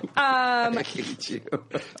 I hate you.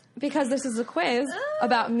 Because this is a quiz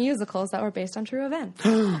about musicals that were based on true events.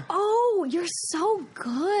 Oh, you're so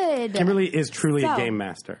good. Kimberly is truly a So- game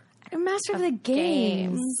master. You're master of the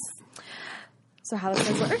games. So how this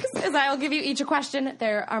quiz works is I'll give you each a question.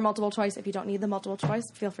 There are multiple choice. If you don't need the multiple choice,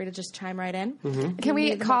 feel free to just chime right in. Can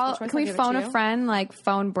we call? Can we phone a friend? Like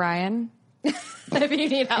phone Brian if you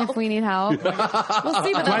need help? if we need help. We'll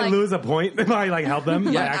see. But Do then, I lose a point if I help them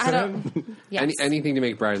by Yeah, I accident? Yes, Anything to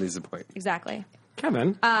make Brian lose a point. exactly.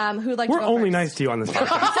 Kevin, Who'd like we're to go only first? nice to you on this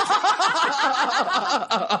podcast.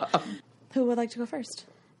 Who would like to go first?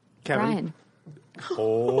 Kevin. Brian.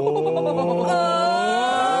 Oh.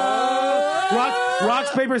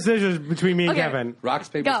 Rocks, paper, scissors between me and Okay. Kevin. Rocks,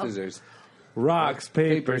 paper, Go. scissors. Rocks,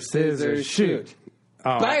 paper, scissors, shoot.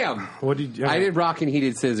 Oh. Bam! What did you? I did rock and he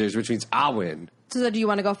did scissors, which means I'll win. So do you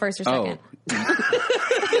want to go first or second?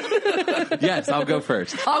 Yes, I'll go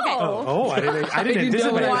first. Okay. Oh, I didn't didn't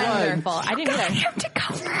know what anticipate. I was. Wonderful. I didn't either.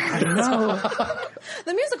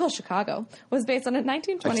 The musical Chicago was based on a I've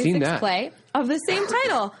seen 1926 that. play of the same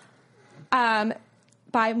title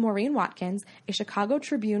by Maureen Watkins, a Chicago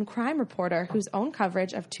Tribune crime reporter whose own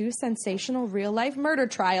coverage of two sensational real-life murder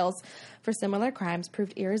trials for similar crimes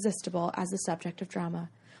proved irresistible as the subject of drama.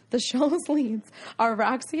 The show's leads are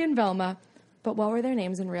Roxy and Velma, but what were their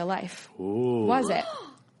names in real life? Ooh. Was it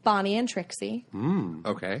Bonnie and Trixie,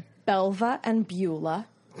 Okay. Belva and Beulah,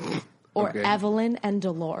 or Okay. Evelyn and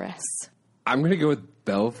Dolores? I'm going to go with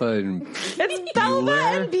Belva and... It's Belva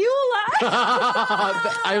and Beulah.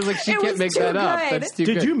 I was like, she It can't was make too that up. good. That's too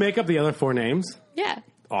Did good. you make up the other 4 names? Yeah.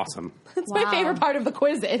 Awesome. That's my favorite part of the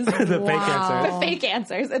quizzes. The fake The answer. fake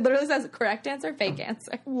answers. It literally says correct answer, fake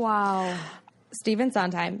answer. Wow. Stephen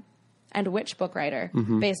Sondheim and which book writer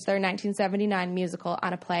based their 1979 musical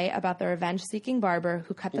on a play about the revenge-seeking barber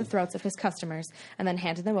who cut the throats of his customers and then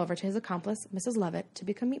handed them over to his accomplice, Mrs. Lovett, to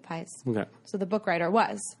become meat pies? Okay. So the book writer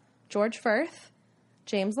was George Firth,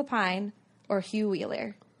 James Lapine, or Hugh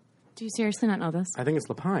Wheeler. Do you seriously not know this? I think it's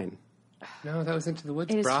Lapine. No, that was Into the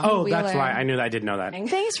Woods, It is bro. Oh, Wheeler. that's why I knew that. I did know that.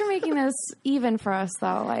 Thanks for making this even for us,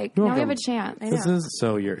 though. Like, You're now we have a welcome. chance. This is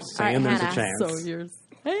so you're saying All right, there's Hannah. a chance. yours.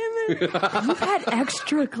 You've had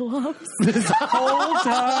extra gloves. This whole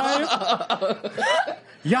time.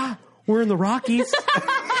 Yeah, we're in the Rockies.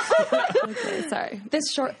 Sorry. This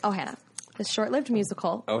short-lived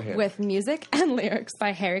musical Hannah. with music and lyrics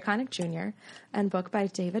by Harry Connick Jr. and book by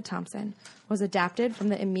David Thompson was adapted from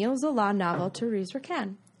the Emile Zola novel Therese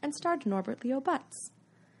Raquin and starred Norbert Leo Butz.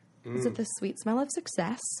 Is it The Sweet Smell of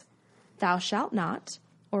Success, Thou Shalt Not,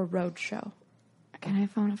 or Roadshow? Can I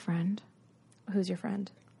phone a friend? Who's your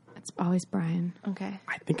friend? It's always Brian. Okay.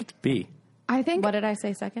 I think it's B. I think. What did I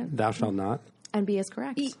say second? Thou shalt not. And B is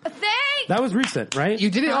correct. That was recent, right?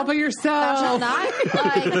 You did it all by Thou yourself. Shalt Not?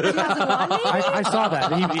 Like 2001 maybe? I saw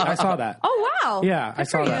that. I saw that. Oh, wow. Yeah, I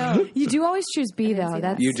saw that. You do always choose B, though. see that.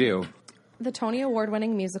 That's You do. The Tony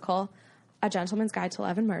Award-winning musical A Gentleman's Guide to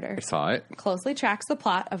Love and Murder I saw it. closely tracks the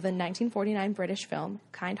plot of the 1949 British film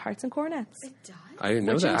Kind Hearts and Coronets. I didn't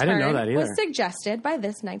know Which in that. I didn't know turn that either. was suggested by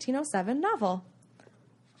this 1907 novel.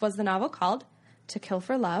 Was the novel called To Kill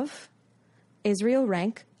for Love, Israel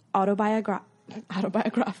Rank, Autobiography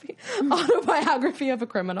of a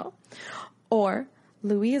Criminal, or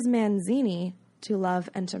Louise Manzini, To Love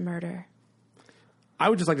and to Murder? I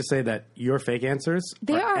would just like to say that your fake answers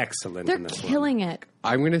are excellent They're in this killing it.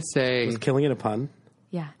 I'm going to say... one. Was killing it a pun?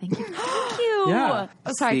 Yeah, thank you. Thank you. Yeah.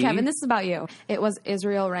 Oh, sorry, See? Kevin. This is about you. It was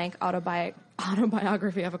Israel Rank,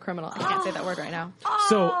 Autobiography of a Criminal. I can't say that word right now.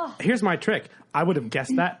 So here's my trick. I would have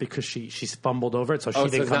guessed that because she's fumbled over it, so she Oh, so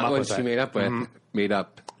didn't it's come not up what with she it. made up with. Made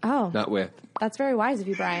up. Oh. Not with. That's very wise of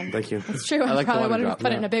you, Brian. Thank you. It's true. I like the probably water would have drop, put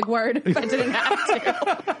it yeah. in a big word if I didn't have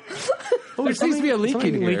to. Oh, There seems to be a leak in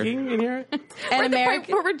something here. leaking in here. An Where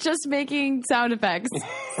American, we're just making sound effects.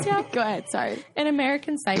 Yeah, go ahead. Sorry. an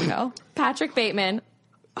American Psycho, Patrick Bateman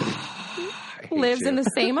lives in the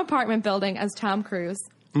same apartment building as Tom Cruise,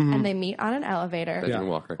 and they meet on an elevator Benjamin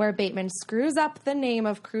Walker. where Bateman screws up the name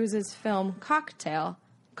of Cruise's film Cocktail,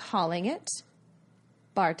 calling it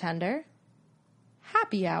Bartender,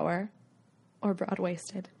 Happy Hour, or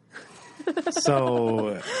Broadwaysted.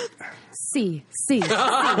 So C. C.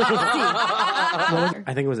 I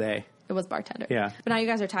think it was A. It was Bartender. Yeah. But now you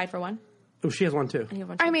guys are tied for one. Oh, she has one too. And you have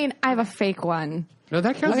one. I mean, I have a fake one. No,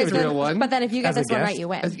 that counts as a real one. But then if you get As a this one guest? right, you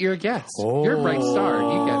win. You're a guest. You're a bright star.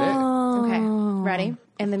 You get it. Okay, ready?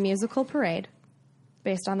 In the musical Parade,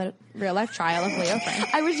 based on the real-life trial of Leo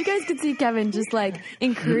Frank. I wish you guys could see Kevin just like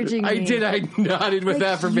encouraging me. I did. I nodded with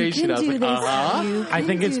affirmation. I was like, I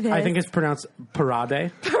think it's pronounced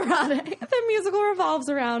Parade. Parade. The musical revolves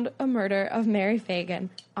around a murder of Mary Fagan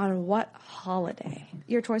on what holiday?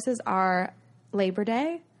 Your choices are Labor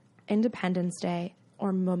Day, Independence Day,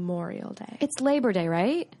 or Memorial Day. It's Labor Day,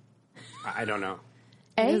 right? I don't know.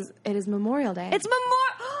 It is Memorial Day. It's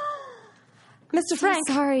Memorial. Mr. Frank.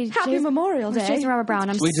 Sorry, Happy Jason- Memorial Day. Jason Robert Brown.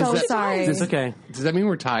 I'm Wait, does so that- sorry. does It's okay. Does that mean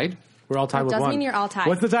we're tied? We're all tied with does one. mean you're all tied.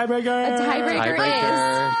 What's the tiebreaker? The tiebreaker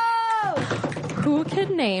Tiebreaker. is who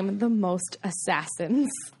can name the most assassons?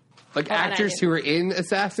 Like Oh, and I actors did. who are in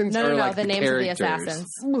Assassins? No, or no, no. like The names characters? of the assassins.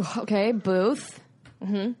 Ooh, okay, Booth.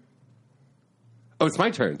 Oh, it's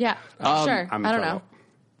my turn. Yeah, sure. I'm I don't in know. trouble.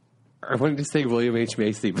 I wanted to say William H.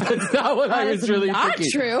 Macy, but that's not what I was really Not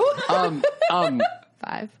thinking. true. 5,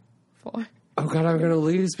 5, 4, Oh, God, I'm going to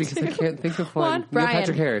lose because I can't think of one. Neil Brian.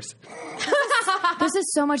 Patrick Harris. This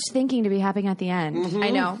is so much thinking to be happening at the end.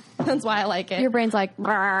 I know. That's why I like it. Your brain's like,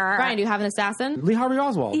 Brian, do you have an assassin? Lee Harvey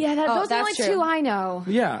Oswald. yeah, those are the only that's true. two I know.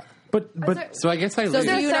 Yeah. But So I guess I So lose.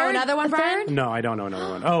 do you know third? another one, A Brian? third? no, I don't know another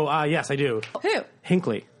one. Oh, yes, I do. Who?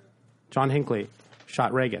 Hinckley. John Hinckley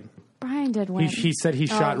shot Reagan. Brian did win. He said he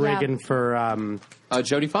shot yeah. Reagan for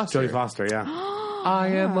Jodie Foster. Jodie Foster, yeah. I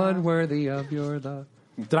am unworthy of your love.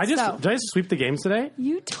 Did I just sweep the games today?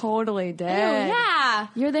 You totally did. Oh, yeah.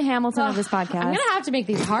 You're the Hamilton of this podcast. I'm going to have to make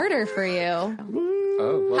these harder for you.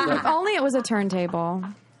 Oh, well done. If only it was a turntable.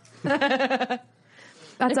 That's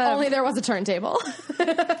If only there was a turntable.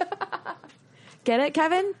 Get it,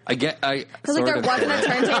 Kevin? Because like there wasn't a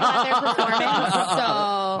turntable at their performance.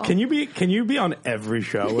 So Can you be on every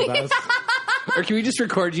show with us? Or can we just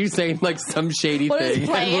record you saying like some shady We'll just thing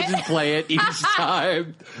play and we'll it? just play it each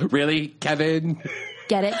time? Really, Kevin?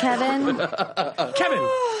 Get it, Kevin? Kevin,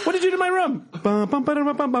 what did you do to my room?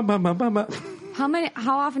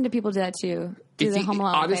 How often do people do that to you? Do the Home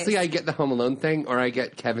Alone honestly, face? I get the Home Alone thing, or I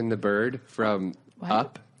get Kevin the Bird from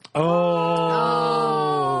Up. Oh.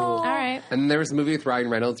 all right. And there was a movie with Ryan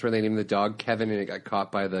Reynolds where they named the dog Kevin, and it got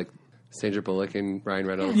caught by the Sandra Bullock and Ryan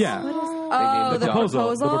Reynolds. Yeah. They named the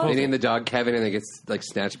proposal? They named the dog Kevin, and they get like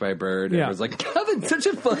snatched by a bird. And Yeah. it was like, Kevin's such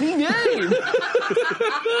a funny name.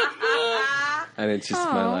 And it's just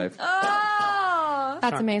my life. All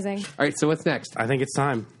That's amazing. right, so what's next? I think it's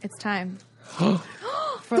time. It's time for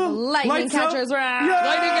the lightning lights up. catchers round. Yeah.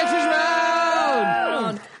 Lightning catchers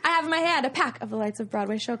round! I have in my hand a pack of the Lights of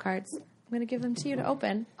Broadway show cards. I'm going to give them to you to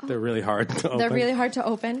open. They're really hard to open. They're really hard to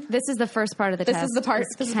open. This is the first part of the This test. is the part.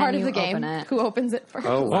 This is part of Can the you game. open it? Who opens it first?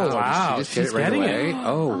 Oh, wow. Oh, wow. Did she just get She's it right getting away? it.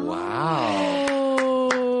 Oh, wow.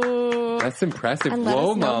 Oh. That's impressive. And let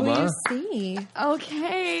Whoa, us know mama. who you see.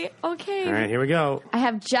 Okay. All right, here we go. I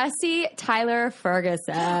have Jesse Tyler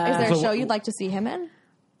Ferguson. Is there a So- show you'd like to see him in?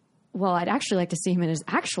 Well, I'd actually like to see him in his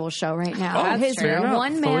actual show right now. Oh, that's his fair enough.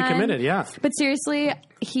 one Fully man. committed, yeah. But seriously,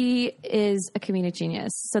 he is a comedic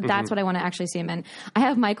genius. So that's what I want to actually see him in. I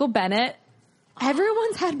have Michael Bennett.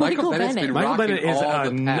 Everyone's had Michael Bennett's Bennett. been Michael rocking Bennett all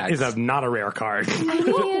the pads. is a not a rare card. I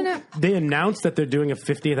mean, They announced that they're doing a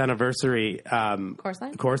 50th anniversary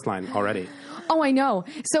Chorus line already. oh, I know.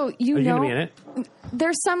 So Are you know, going to be in it?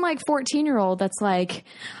 there's some like 14-year-old that's like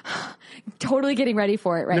totally getting ready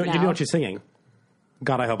for it right No, now. you know what she's singing.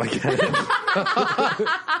 God, I hope I get it.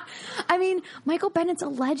 I mean, Michael Bennett's a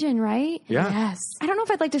legend, right? Yeah. Yes. I don't know if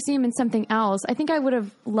I'd like to see him in something else. I think I would have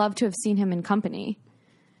loved to have seen him in Company.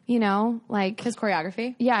 You know, like His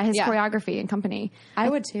choreography? his choreography in Company. I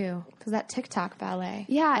would too. Because that TikTok ballet.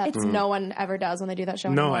 Yeah, That no one ever does when they do that show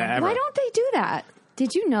No, anymore. ever. Why don't they do that?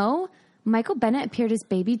 Did you know Michael Bennett appeared as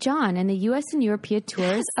Baby John in the U.S. and European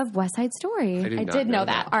tours of West Side Story? I I did know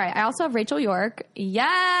that. All right, I also have Rachel York. Yes.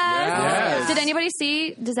 Yes. Did anybody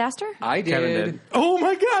see Disaster? I did. Kevin did. Oh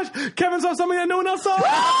my gosh! Kevin saw something that no one else saw.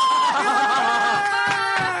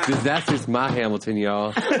 Disaster's my Hamilton,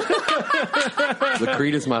 y'all.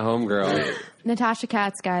 Lakrita's my homegirl. Natasha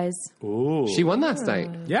Katz, guys. Ooh, She won last night.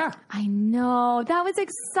 yeah. I know. That was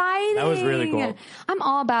exciting. That was really cool. I'm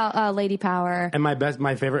all about Lady Power. And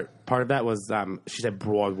my favorite part of that was she said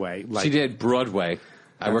Broadway. Like, She did Broadway.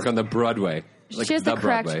 I work on the Broadway. Like she has the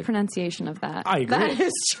correct Broadway. pronunciation of that. I agree. That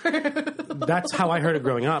is true. That's how I heard it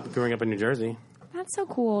growing up in New Jersey. That's so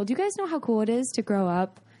cool. Do you guys know how cool it is to grow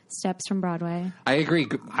up steps from Broadway? I agree.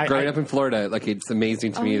 Growing I- up in Florida, like it's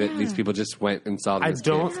amazing to me that these people just went and saw them. I as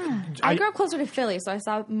don't. kids. I grew up closer to Philly, so I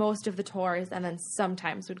saw most of the tours, and then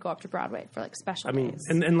sometimes would go up to Broadway for like special I mean, days.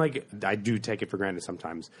 and like I do take it for granted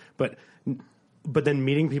sometimes, but then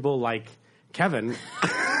meeting people like Kevin.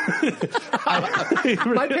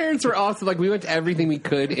 My parents were awesome. Like we went to everything we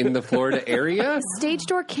could in the Florida area. Stage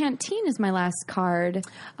Door Canteen is my last card.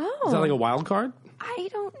 Oh, Is that like a wild card? I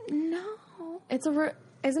don't know. it's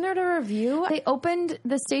isn't it a review? They opened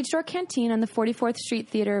the Stage Door Canteen on the 44th Street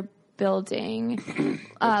Theater building.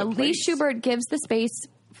 Lee place. Schubert gives the space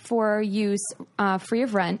for use free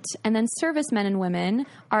of rent, and then servicemen and women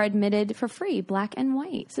are admitted for free, black and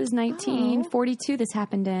white. This is 1942 this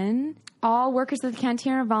happened in. All workers of the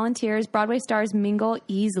canteen are volunteers. Broadway stars mingle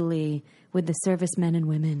easily with the servicemen and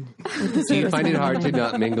women. Do you find it hard to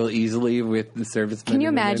not mingle easily with the servicemen? Can you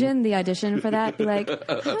and women? imagine the audition for that? Be like,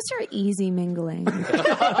 how's your easy mingling?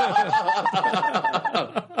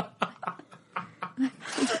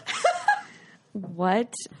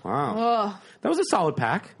 What? Wow, that was a solid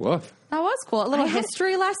pack. Woof. That was cool. A little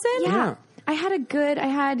history lesson. Yeah. I had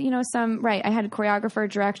some, I had a choreographer,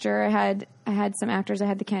 director, I had some actors, I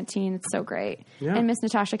had the canteen. It's so great. Yeah. And Miss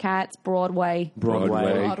Natasha Katz, Broadway.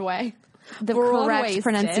 Broadway. Broadway. the correct Broadwaysted.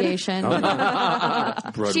 pronunciation.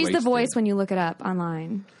 She's the voice when you look it up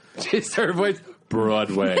online. She's her voice.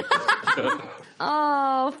 Broadway.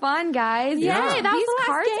 Oh, fun, guys. Yeah. Yay, That was these the last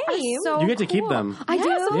cards game. are so You get to keep cool. them. I do?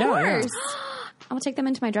 Yes, of course. I'll take them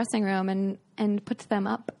into my dressing room and put them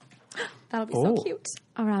up That'll be Oh. so cute.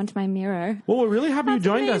 around my mirror. Well, we're really happy you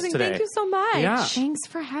joined Amazing. us today. Thank you so much. Yeah. Thanks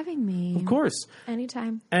for having me. Of course.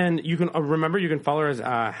 Anytime. And you can remember you can follow her as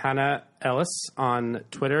Hannah Elless on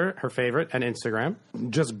Twitter, her favorite, and Instagram.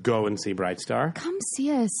 Just go and see Bright Star. Come see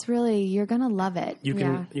us, really. You're going to love it. You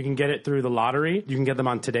can get it through the lottery. You can get them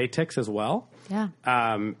on Today Tix as well. Yeah.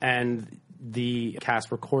 And the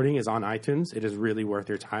cast recording is on iTunes. It is really worth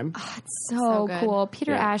your time. It's so good. cool.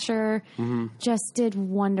 Peter Yeah. Asher just did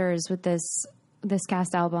wonders with this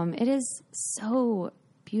cast album. It is so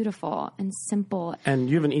beautiful and simple. And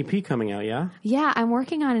you have an EP coming out, yeah? Yeah, I'm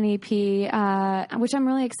working on an EP, which I'm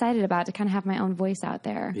really excited about to kind of have my own voice out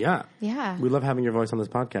there. Yeah. Yeah. We love having your voice on this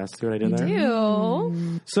podcast. See what I did there?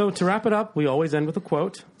 Ew. So to wrap it up, we always end with a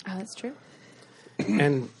quote. Oh, that's true.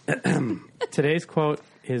 And today's quote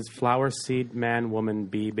is flower, seed, man, woman,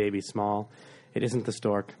 bee, baby, small. It isn't the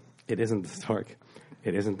stork. It isn't the stork.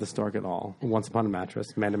 It isn't the stork at all. Once upon a mattress,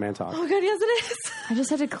 man-to-man talk. Oh, God, yes, it is. I just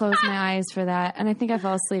had to close my eyes for that, and I think I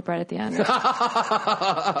fell asleep right at the end. That's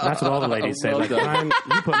what all the ladies say. Like, Ryan,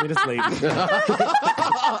 you put me to sleep. It's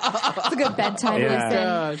a good bedtime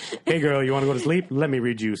Yeah. listen. Hey, girl, you want to go to sleep? Let me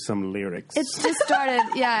read you some lyrics. It's just started.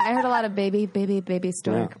 Yeah, I heard a lot of baby, baby, baby,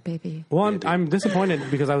 stork, Yeah. baby. Well, I'm disappointed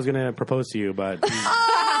because I was going to propose to you, but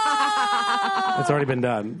it's already been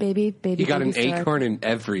done. Baby, baby, He got an baby, stork. acorn and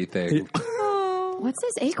everything. What's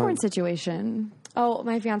this acorn situation? Oh,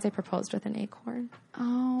 my fiance proposed with an acorn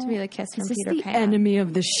Oh, to be the kiss from is this Peter the Pan. enemy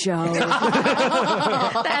of the show? And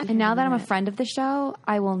now that I'm a friend of the show,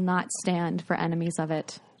 I will not stand for enemies of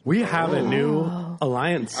it. We have a new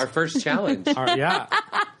alliance. Our first challenge. Yeah,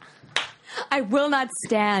 I will not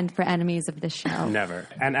stand for enemies of the show. never.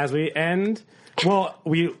 And as we end, well,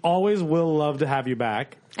 we always will love to have you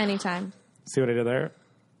back. Anytime. See what I did there?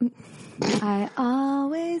 I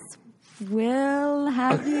always will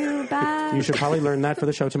have you back. You should probably learn that for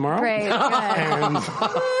the show tomorrow. Great, good. And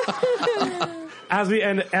as we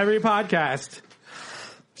end every podcast,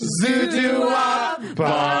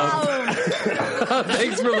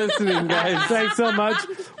 Thanks for listening, guys. thanks so much.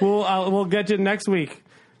 We'll get you next week.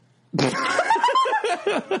 This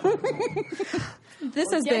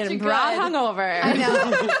has been Broad Hungover. I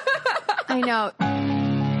know. I know.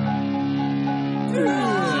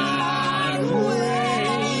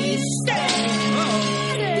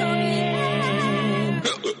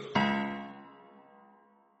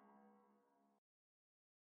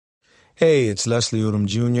 Hey, it's Leslie Odom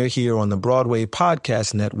Jr. here on the Broadway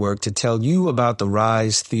Podcast Network to tell you about the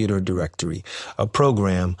Rise Theater Directory, a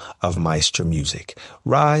program of Maestro Music.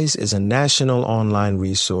 Rise is a national online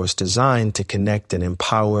resource designed to connect and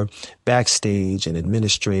empower backstage and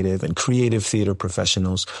administrative and creative theater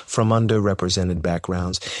professionals from underrepresented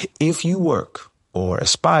backgrounds. If you work or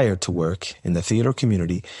aspire to work in the theater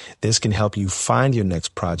community, this can help you find your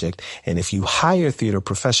next project. And if you hire theater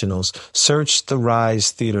professionals, search the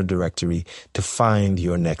Rise Theater Directory to find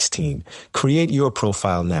your next team. Create your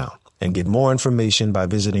profile now and get more information by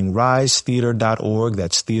visiting risetheater.org.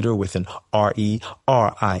 That's theater with an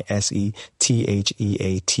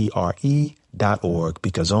RERISETHEATRE.org,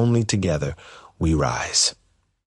 because only together we rise.